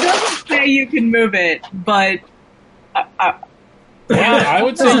doesn't say you can move it, but... Yeah, I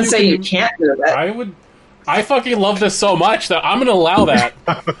would It doesn't say you can't do it. I fucking love this so much that I'm going to allow that.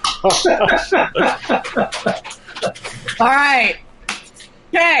 All right.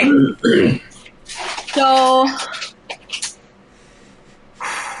 Okay. So...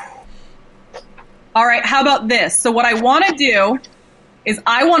 All right, how about this? So what I want to do is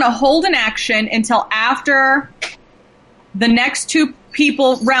I want to hold an action until after the next two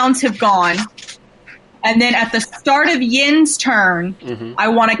people rounds have gone. And then at the start of Yin's turn, I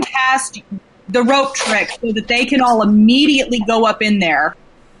want to cast the rope trick so that they can all immediately go up in there.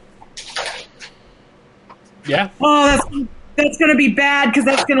 Yeah. Oh, that's going to be bad because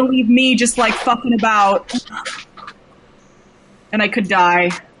that's going to leave me just like fucking about. And I could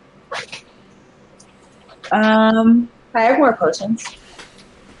die. I have more potions.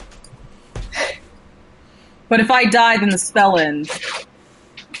 But if I die, then the spell ends.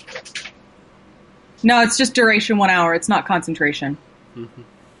 No, it's just duration 1 hour. It's not concentration.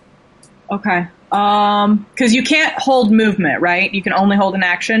 Okay. Because you can't hold movement, right? You can only hold an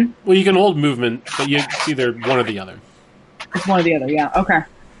action? Well, you can hold movement, but it's either one or the other. It's one or the other, yeah. Okay.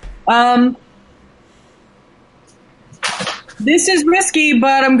 This is risky,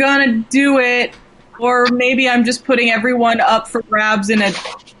 but I'm gonna do it. Or maybe I'm just putting everyone up for grabs in a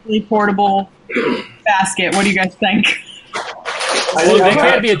really portable basket. What do you guys think? Well, they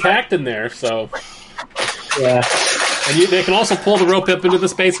can't be attacked in there, so... Yeah. And they can also pull the rope up into the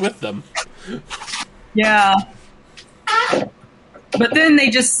space with them. Yeah. But then they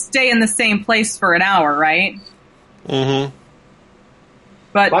just stay in the same place for an hour, right? Mm-hmm.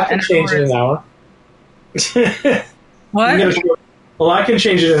 But I can change it in an hour. What? Well, I can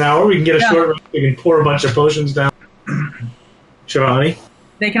change it in an hour. We can get a short rest. We can pour a bunch of potions down. Shivani?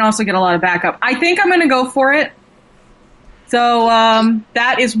 They can also get a lot of backup. I think I'm going to go for it. So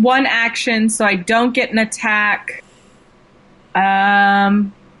that is one action, so I don't get an attack. All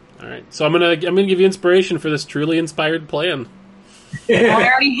right, so I'm gonna give you inspiration for this truly inspired plan. I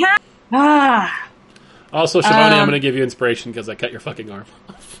already have. Also, Shivani, I'm gonna give you inspiration because I cut your fucking arm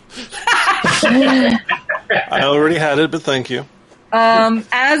off. I already had it, but thank you.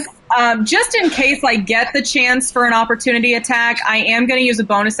 As just in case I get the chance for an opportunity attack, I am going to use a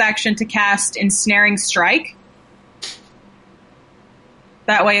bonus action to cast Ensnaring Strike.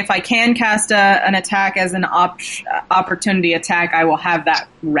 That way, if I can cast an attack as an opportunity attack, I will have that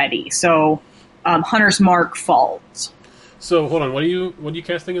ready. So, Hunter's Mark falls. So, hold on. What are you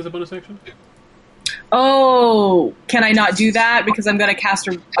casting as a bonus action? Oh, can I not do that because I'm going to cast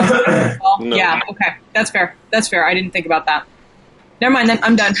a well? No. Yeah, okay. That's fair. That's fair. I didn't think about that. Never mind, then.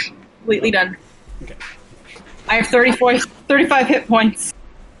 I'm done. Completely done. Okay. I have 35 hit points.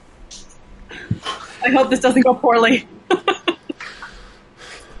 I hope this doesn't go poorly.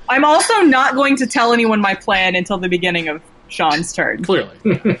 I'm also not going to tell anyone my plan until the beginning of Sean's turn. Clearly.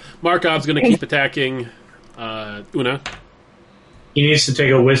 Markov's going to keep attacking Una. He needs to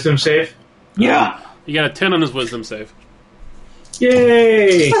take a wisdom save. Yeah. He got a 10 on his wisdom save.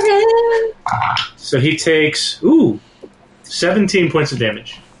 Yay! So he takes 17 points of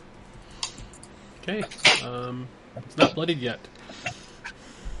damage. Okay. It's not bloodied yet.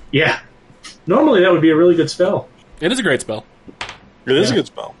 Yeah. Normally that would be a really good spell. It is a great spell. It is a good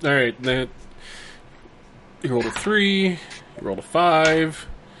spell. All right. Then you rolled a 3. You rolled a 5.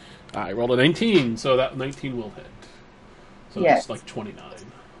 I rolled a 19, so that 19 will hit. So Yes. it's like 29.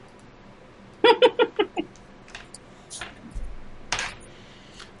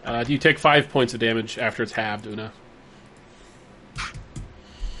 Do you take 5 points of damage after it's halved, Una?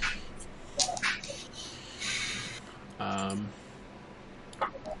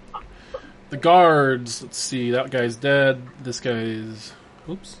 The guards. Let's see. That guy's dead. This guy's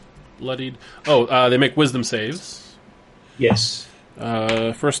bloodied. Oh, they make wisdom saves. Yes.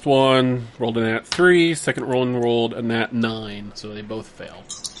 First one rolled a nat 3. Second one rolled a nat 9. So they both fail.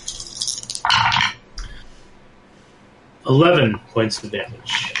 11 points of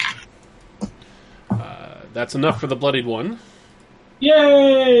damage. That's enough for the bloodied one.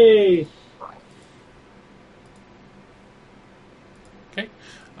 Yay! Okay.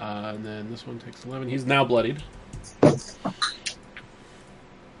 And then this one takes 11. He's now bloodied.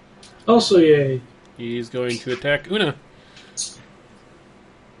 Also yay. He's going to attack Una.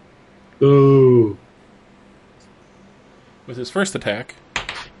 Ooh. With his first attack.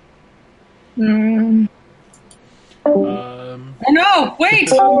 Oh no!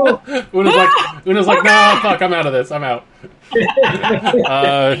 Wait! Una's like, no, fuck, I'm out of this. I'm out.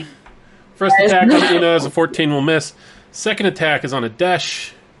 First attack on Una is a 14 will miss. Second attack is on a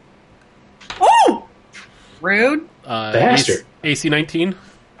Desh. Oh! Rude. Bastard. AC 19.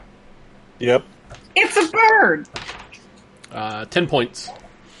 Yep. It's a bird. 10 points.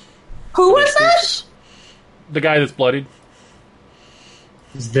 Who was that? The guy that's bloodied.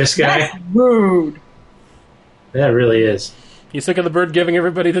 Is this guy? That's rude. That really is. He's sick of the bird giving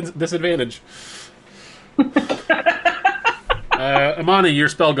everybody disadvantage. Amani, your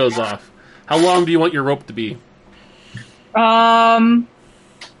spell goes off. How long do you want your rope to be?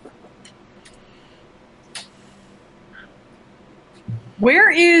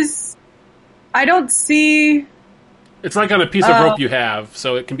 Where is... I don't see... It's like on a piece of rope you have,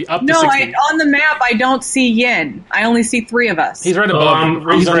 so it can be up to 60. On the map I don't see Yin. I only see 3 of us. He's right above.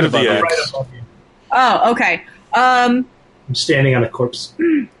 He's right under above the you. X. Right above you. Oh, okay. I'm standing on a corpse.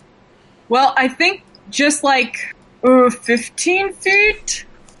 Well, I think just like 15 feet?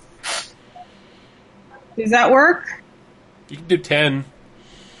 Does that work? You can do 10.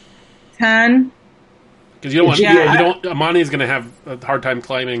 10? Because you don't want. Yeah. You don't. Amani's going to have a hard time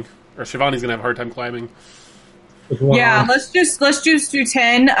climbing, or Shivani's going to have a hard time climbing. With one Yeah, arm. let's just do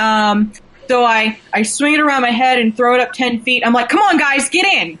 10. So I swing it around my head and throw it up 10 feet. I'm like, come on, guys, get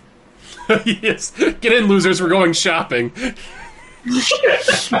in. Yes, get in, losers. We're going shopping. Get in,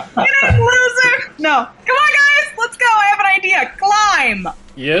 loser. No. Come on, guys, let's go. I have an idea. Climb.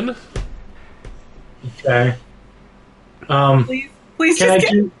 Yin. Okay. Please Can I just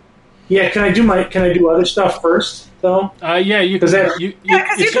get... do? Yeah. Can I do other stuff first though? Yeah, you can. Does that- Yeah,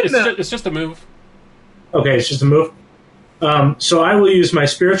 'cause you can move. It's just a move. Okay, it's just a move. So I will use my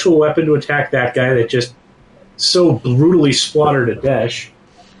spiritual weapon to attack that guy that just so brutally slaughtered a Desh.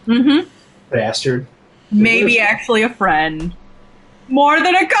 Mm-hmm. Bastard. Maybe actually a friend. More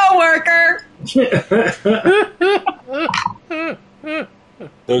than a coworker.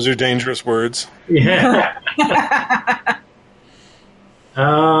 Those are dangerous words. Yeah.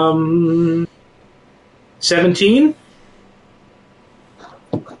 17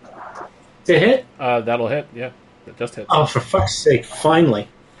 to hit. That'll hit. Yeah, that just hits. Oh, for fuck's sake! Finally.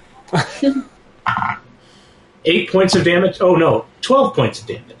 8 points of damage. Oh no, 12 points of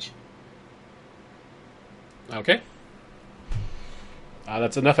damage. Okay.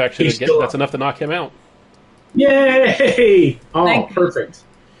 That's enough actually. He's still That's up. enough to knock him out. Yay! Oh, Thank you. perfect.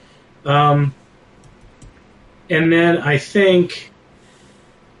 And then I think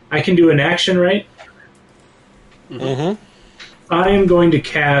I can do an action, right? Mm-hmm. I am going to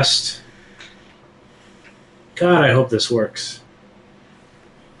cast. God, I hope this works.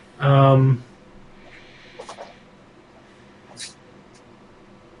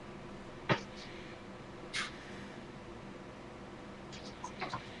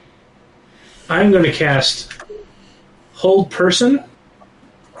 I'm going to cast Hold Person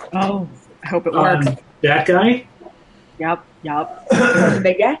Oh, I hope it on works. that guy, Yep. The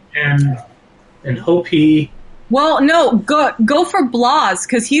big guy? and hope he. Well, no, go for Blas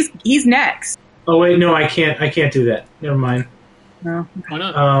because he's next. Oh wait, no, I can't do that. Never mind. No. Why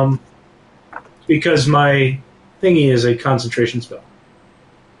not? Because my thingy is a concentration spell,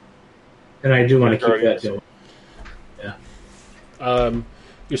 and I do want to keep that going.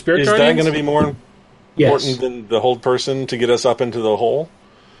 Your spirit Is that guardians? going to be more Yes. important than the hold person to get us up into the hole?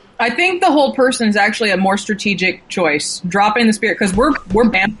 I think the whole person is actually a more strategic choice. Dropping the spirit because we're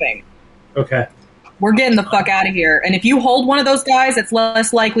bamfing. Okay. We're getting the fuck out of here. And if you hold one of those guys, it's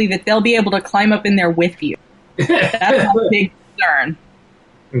less likely that they'll be able to climb up in there with you. That's a big concern.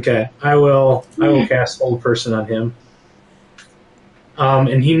 Okay. I will cast Hold Person on him.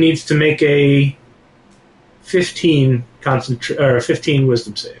 And he needs to make a 15 15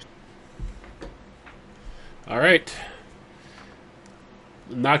 Wisdom save. All right.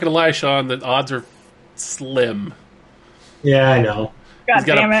 I'm not gonna lie, Sean. The odds are slim. Yeah, I know. God He's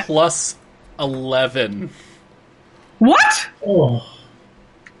got damn a it. plus 11. What? Oh.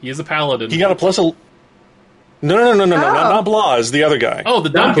 He is a paladin. He got a plus. No, not Blaz, the other guy. Oh, the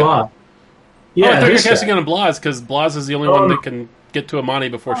dumb Not guy. Blah. I Yeah, thought you were this casting guy. on Blaz because Blaz is the only one that can get to Amani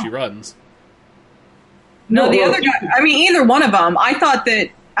before she runs. No, the well, other guy. I mean, either one of them. I thought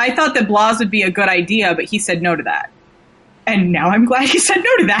that Blas would be a good idea, but he said no to that. And now I'm glad he said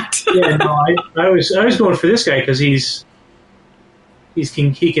no to that. Yeah, no, I was going for this guy because he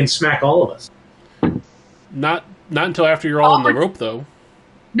can smack all of us. Not until after you're all on the rope, though.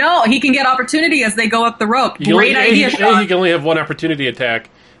 No, he can get opportunity as they go up the rope. You can Great only, idea, A, Sean. he can only have one opportunity attack.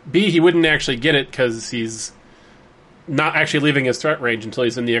 B, he wouldn't actually get it because he's not actually leaving his threat range until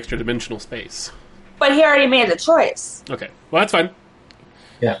he's in the extra dimensional space. But he already made the choice. Okay, well, that's fine.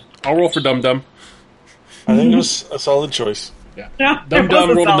 Yeah. I'll roll for Dum Dum. I think it was a solid choice. Yeah. Yeah, Dum it Dum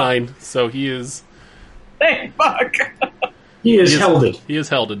was rolled a solid. 9, so he is Thank fuck. He is helded. He is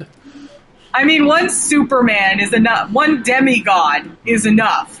helded. I mean, one Superman is enough. One demigod is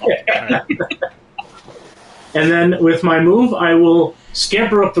enough. And then with my move, I will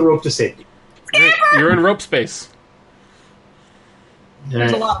scamper up the rope to safety. Alright, you're in rope space.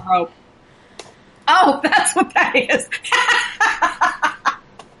 There's a lot of rope. Oh, that's what that is.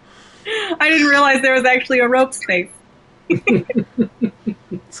 I didn't realize there was actually a rope space.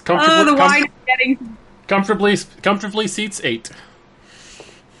 It's The wine is getting... comfortably seats 8.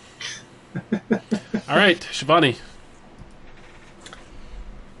 All right, Shivani.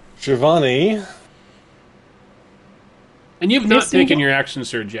 Shivani. And you've not Yes, taken you- your action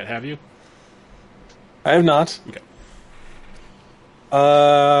surge yet, have you? I have not. Okay.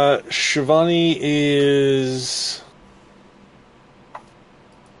 Shivani is...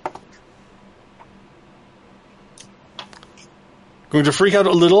 going to freak out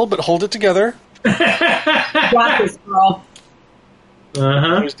a little, but hold it together. Got this, girl.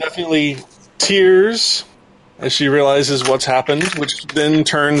 Uh-huh. There's definitely tears as she realizes what's happened, which then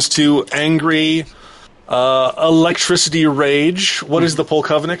turns to angry electricity rage. What is the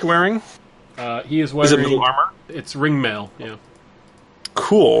Polkovnik wearing? He is Is it wearing... blue armor? It's ring mail, yeah.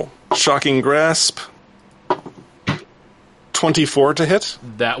 Cool. Shocking grasp. 24 to hit.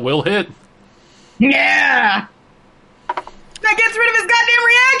 That will hit. Yeah! That gets rid of his goddamn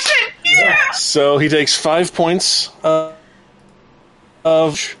reaction! Yeah! So he takes 5 points of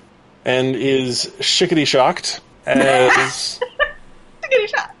and is shickety shocked as Get a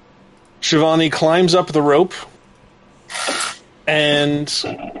shot. Shivani climbs up the rope, and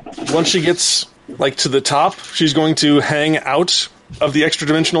once she gets to the top, she's going to hang out of the extra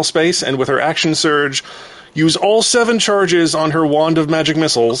dimensional space, and with her action surge, use all 7 charges on her wand of magic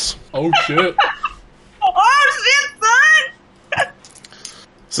missiles. Oh, shit. Oh, shit, son!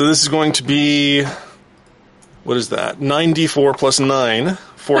 So this is going to be, what is that? 9d4 plus 9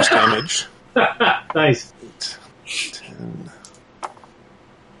 force damage. Nice.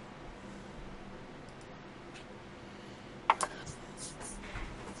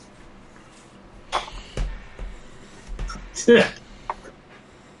 10.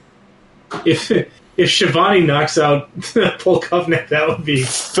 If Shivani knocks out Polkovnik, that would be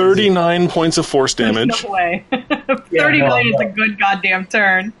 39 points of force damage. No way. Yeah, 39 is no. a good goddamn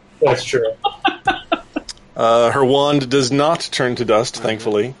turn. That's true. Her wand does not turn to dust,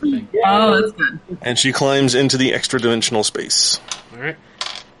 thankfully, Oh, that's good. and she climbs into the extra dimensional space. All right.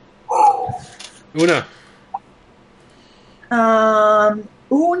 Una.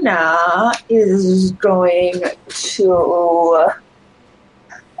 Una is going to.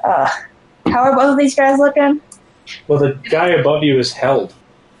 How are both of these guys looking? Well, the guy above you is held.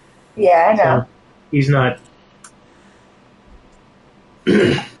 Yeah, I know. He's not.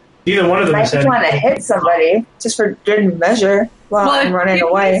 Neither one of them I is just want to hit somebody just for good measure while Well, I'm running if-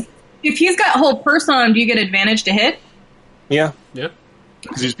 away. If he's got whole person on him, do you get advantage to hit? Yeah, Yeah.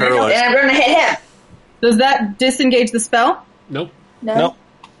 because he's paralyzed. And I'm going to hit him. Does that disengage the spell? Nope. No. Nope.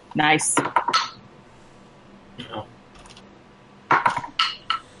 Nice. No.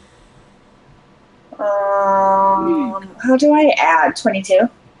 How do I add 22?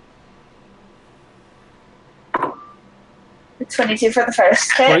 22 for the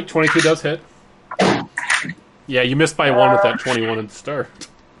first hit. 22 does hit. Yeah, you missed by 1 with that 21 at the start.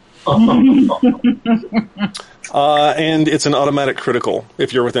 And it's an automatic critical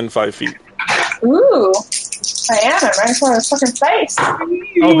if you're within 5 feet. Ooh. I am. I'm right in front of his fucking face.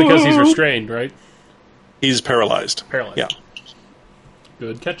 Oh, because he's restrained, right? He's paralyzed. Paralyzed. Yeah.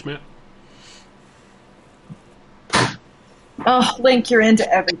 Good catch, Matt. Oh, Link, you're into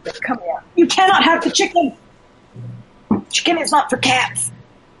everything. Come here. You cannot have the chicken. Chicken is not for cats.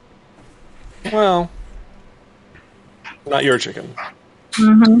 Well, not your chicken.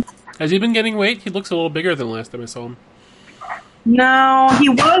 Mm-hmm. Has he been getting weight? He looks a little bigger than the last time I saw him. No, he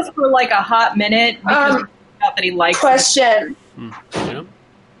was for like a hot minute because he thought that he liked Question. Yeah.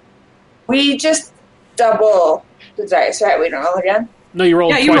 We just double the dice, right? We don't roll again? No, you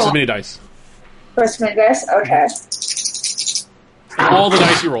roll Yeah, you twice roll. as many dice. First minute dice? Okay. All the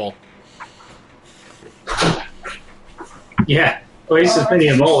dice you roll. Yeah. Twice as many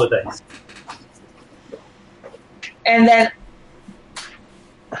of all the dice. And then...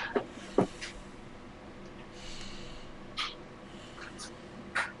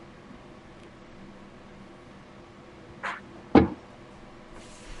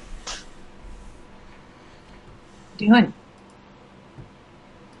 doing.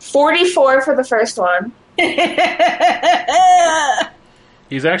 44 for the first one.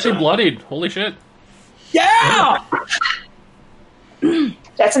 He's actually bloodied. Holy shit. Yeah!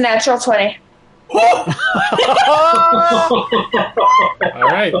 That's a natural 20. All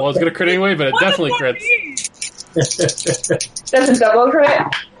right. Well, it's going to crit anyway, but it definitely crits. That's a double crit?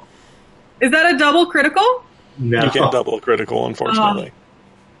 Is that a double critical? No. You can't double critical, unfortunately.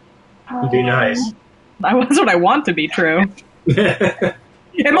 It'd be nice. That's what I want to be true.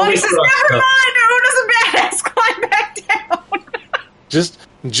 And Monty says, never mind, who doesn't badass climb back down?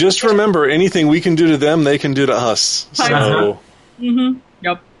 Just remember, anything we can do to them, they can do to us. So,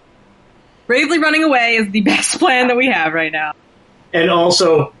 Yep. Bravely running away is the best plan that we have right now. And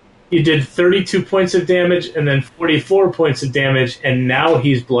also, you did 32 points of damage and then 44 points of damage, and now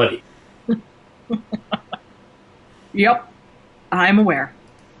he's bloody. Yep. I'm aware.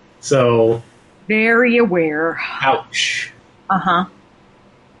 So, Very aware. ouch. Uh-huh.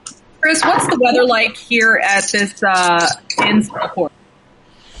 Chris, what's the weather like here at this in Singapore?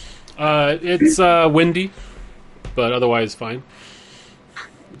 It's windy, but otherwise fine.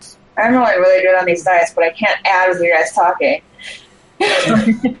 I'm only really good on these dice, but I can't add as you guys talking.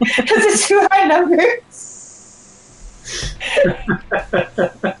 Because it's too high numbers.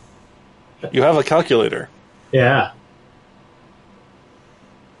 you have a calculator. Yeah.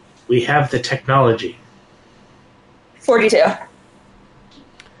 We have the technology. 42.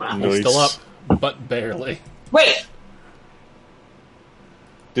 Wow. Nice. Still up, but barely. Wait,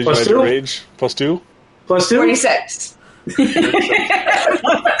 Did Plus you add two? your rage? Plus 2? Plus 2? 46.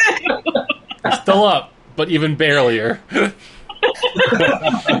 Still up, but even barelier.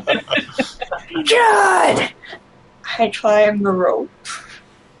 God! I climb the rope.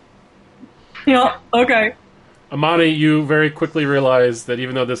 Yeah, okay. Amani, you very quickly realize that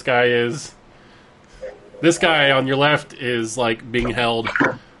even though this guy on your left is like being held,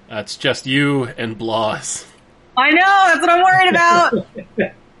 it's just you and Bloss. I know, that's what I'm worried about.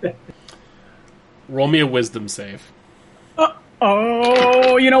 Roll me a wisdom save.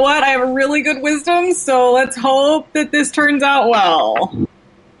 Oh, you know what? I have a really good wisdom, so let's hope that this turns out well.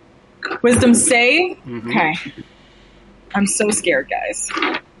 Wisdom save? Okay. I'm so scared, guys.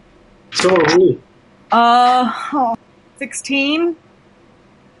 So are we. 16?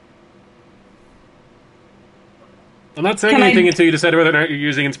 I'm not saying Can anything I- until you decide whether or not you're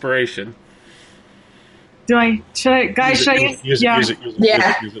using inspiration. Should I, guys, should I use? Yeah. Use it.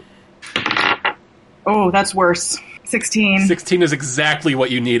 Yeah. Use it. Oh, that's worse. 16. 16 is exactly what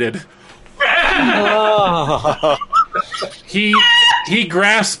you needed. He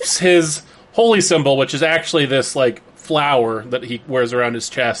grasps his holy symbol, which is actually this like flower that he wears around his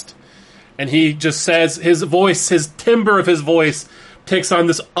chest, and he just says, his voice, his timbre of his voice takes on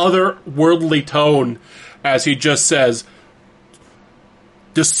this otherworldly tone as he just says,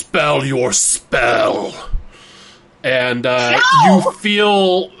 "Dispel your spell." And you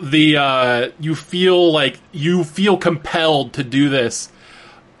feel compelled to do this,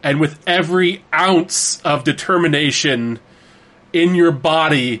 and with every ounce of determination in your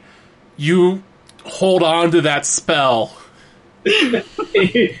body, you hold on to that spell. And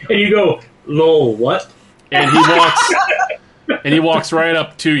you go, lol, what? And he walks right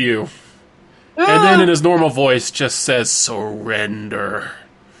up to you, and then in his normal voice just says, "Surrender.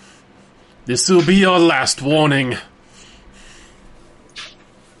 This will be your last warning."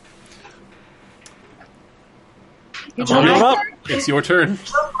 It's your turn.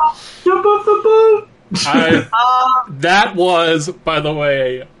 Jump off the boat! That was, by the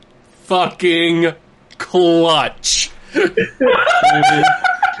way, fucking clutch.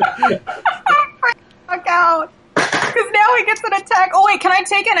 Fuck out. Because now he gets an attack. Oh, wait, can I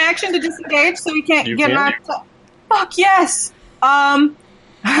take an action to disengage so he can't You get can. knocked out? Fuck yes. I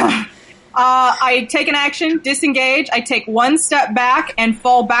take an action, disengage, I take one step back, and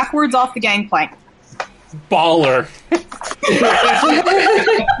fall backwards off the gangplank. Baller.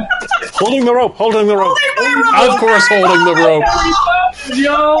 Holding the rope. Of course, holding the rope.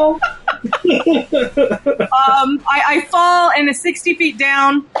 Yo! I fall and 60 feet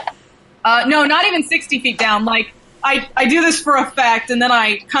down. No, not even 60 feet down. Like, I do this for effect, and then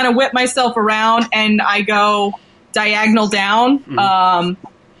I kind of whip myself around, and I go diagonal down. Mm-hmm.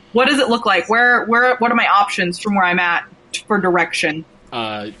 What does it look like? What are my options from where I'm at for direction?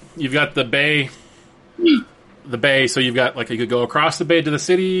 You've got the bay. The bay, so you've got, like, you could go across the bay to the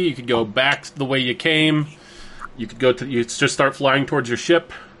city, you could go back the way you came, you could go to, you just start flying towards your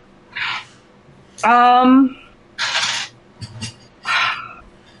ship. I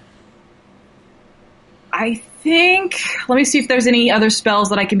think, let me see if there's any other spells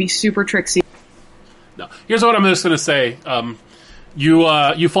that I can be super tricksy. No. Here's what I'm just going to say.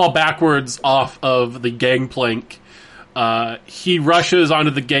 You fall backwards off of the gangplank. He rushes onto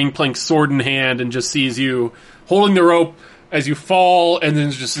the gangplank, sword in hand, and just sees you holding the rope as you fall, and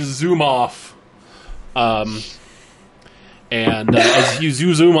then just zoom off. And as you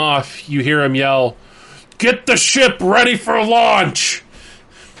zoom off, you hear him yell, "Get the ship ready for launch!"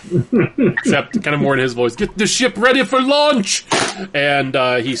 Except kind of more in his voice, "Get the ship ready for launch!" And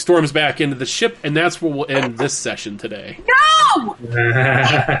he storms back into the ship, and that's where we'll end this session today. No!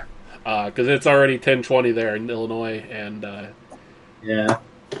 Because it's already 10:20 there in Illinois, and yeah.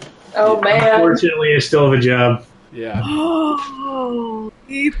 Oh man! Unfortunately, I still have a job. Yeah.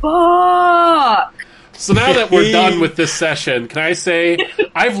 Holy fuck! So now that we're done with this session, can I say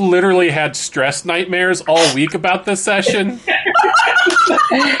I've literally had stress nightmares all week about this session.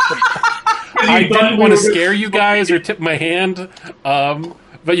 I didn't want to scare you guys or tip my hand,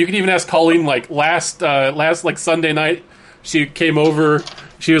 but you can even ask Colleen. Like last like Sunday night, she came over.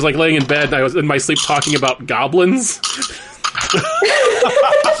 She was like laying in bed, and I was in my sleep talking about goblins.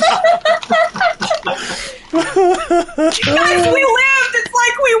 Guys, we lived! It's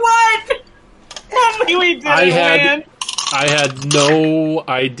like we won! Only we didn't win. I had no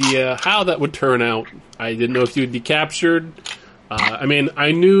idea how that would turn out. I didn't know if you would be captured. I mean,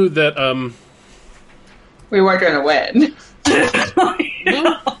 I knew that... we weren't going to win.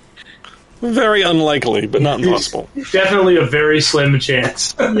 Very unlikely, but not impossible. Definitely a very slim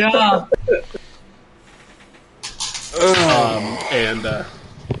chance. Yeah.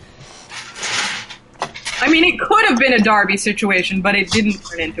 I mean, it could have been a Darby situation, but it didn't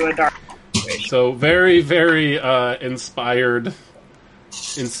turn into a Darby situation. So very, very inspired.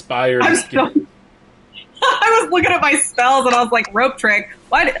 I was looking at my spells and I was like, rope trick.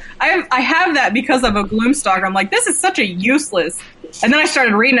 Why? I have that because of a Gloomstalker. I'm like, this is such a useless. And then I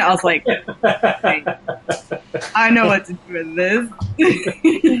started reading it. I was like, hey, I know what to do with this.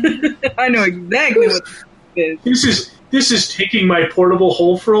 I know exactly what to do with this. This is taking my portable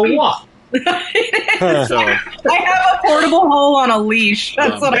hole for a walk. So, I have a portable hole on a leash.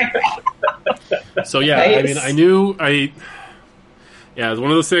 That's what I have. So yeah, nice. I mean, I knew yeah, it was one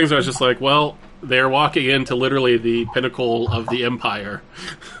of those things where I was just like, well, they're walking into literally the pinnacle of the empire.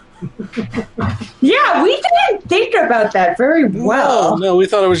 Yeah, we didn't think about that very well. No, we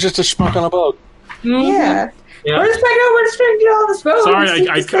thought it was just a schmuck on a boat. Yeah. We're just trying to get all this boat. Sorry,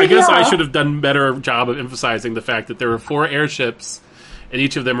 I guess I should have done a better job of emphasizing the fact that there were 4 airships, and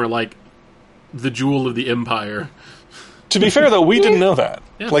each of them are like the jewel of the empire. To be fair, though, we didn't know that.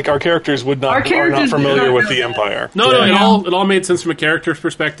 Yeah. Like, our characters are not familiar with the empire. No, it all made sense from a character's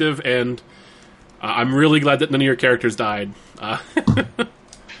perspective, and I'm really glad that none of your characters died.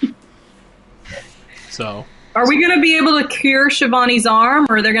 So, are we going to be able to cure Shivani's arm,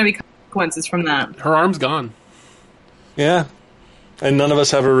 or are there going to be consequences from that? Her arm's gone. Yeah. And none of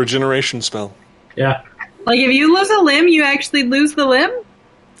us have a regeneration spell. Yeah. Like, if you lose a limb, you actually lose the limb?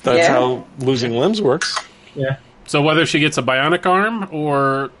 That's how losing limbs works. Yeah. So whether she gets a bionic arm,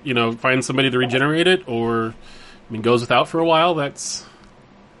 or, finds somebody to regenerate it, or, goes without for a while, that's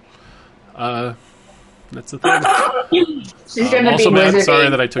the thing. She's going to be also, wizarding. sorry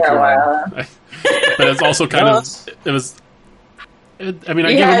that I took your arm. But it's also kind of... It was... I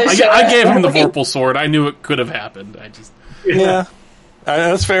gave him the Vorpal sword. I knew it could have happened. Yeah.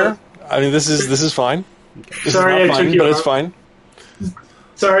 That's fair. I mean, this is fine. This Sorry, is not fine, but it's fine.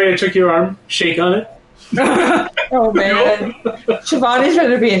 Sorry, I took your arm. Shake on it. Oh, man. Shivani's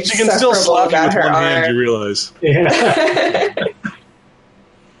going to be insufferable. She can still slap you with one hand, arm. you realize. Yeah.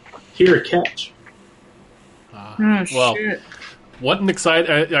 Here, catch. Well, shit. what an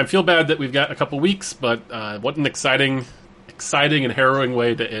exciting... I feel bad that we've got a couple weeks, but what an exciting and harrowing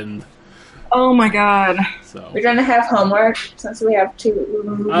way to end. Oh my god. So we're going to have homework since we have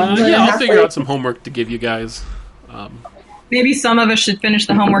to... I'll figure out some homework to give you guys. Maybe some of us should finish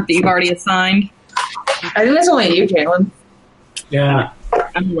the homework that you've already assigned. I think that's only you, Caitlin. Yeah.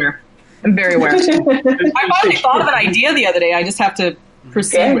 I'm aware. I'm very aware. I finally thought of an idea the other day. I just have to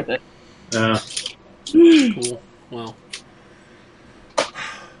proceed with it. Cool. Well,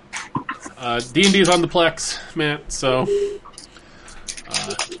 D&D's on the Plex, Matt. So I'm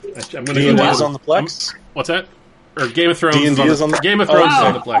going to D&D is on the Plex. What's that? Or Game of Thrones D&D is on the Game of Thrones is Oh.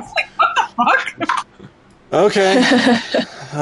 on the Plex. What the fuck? Okay.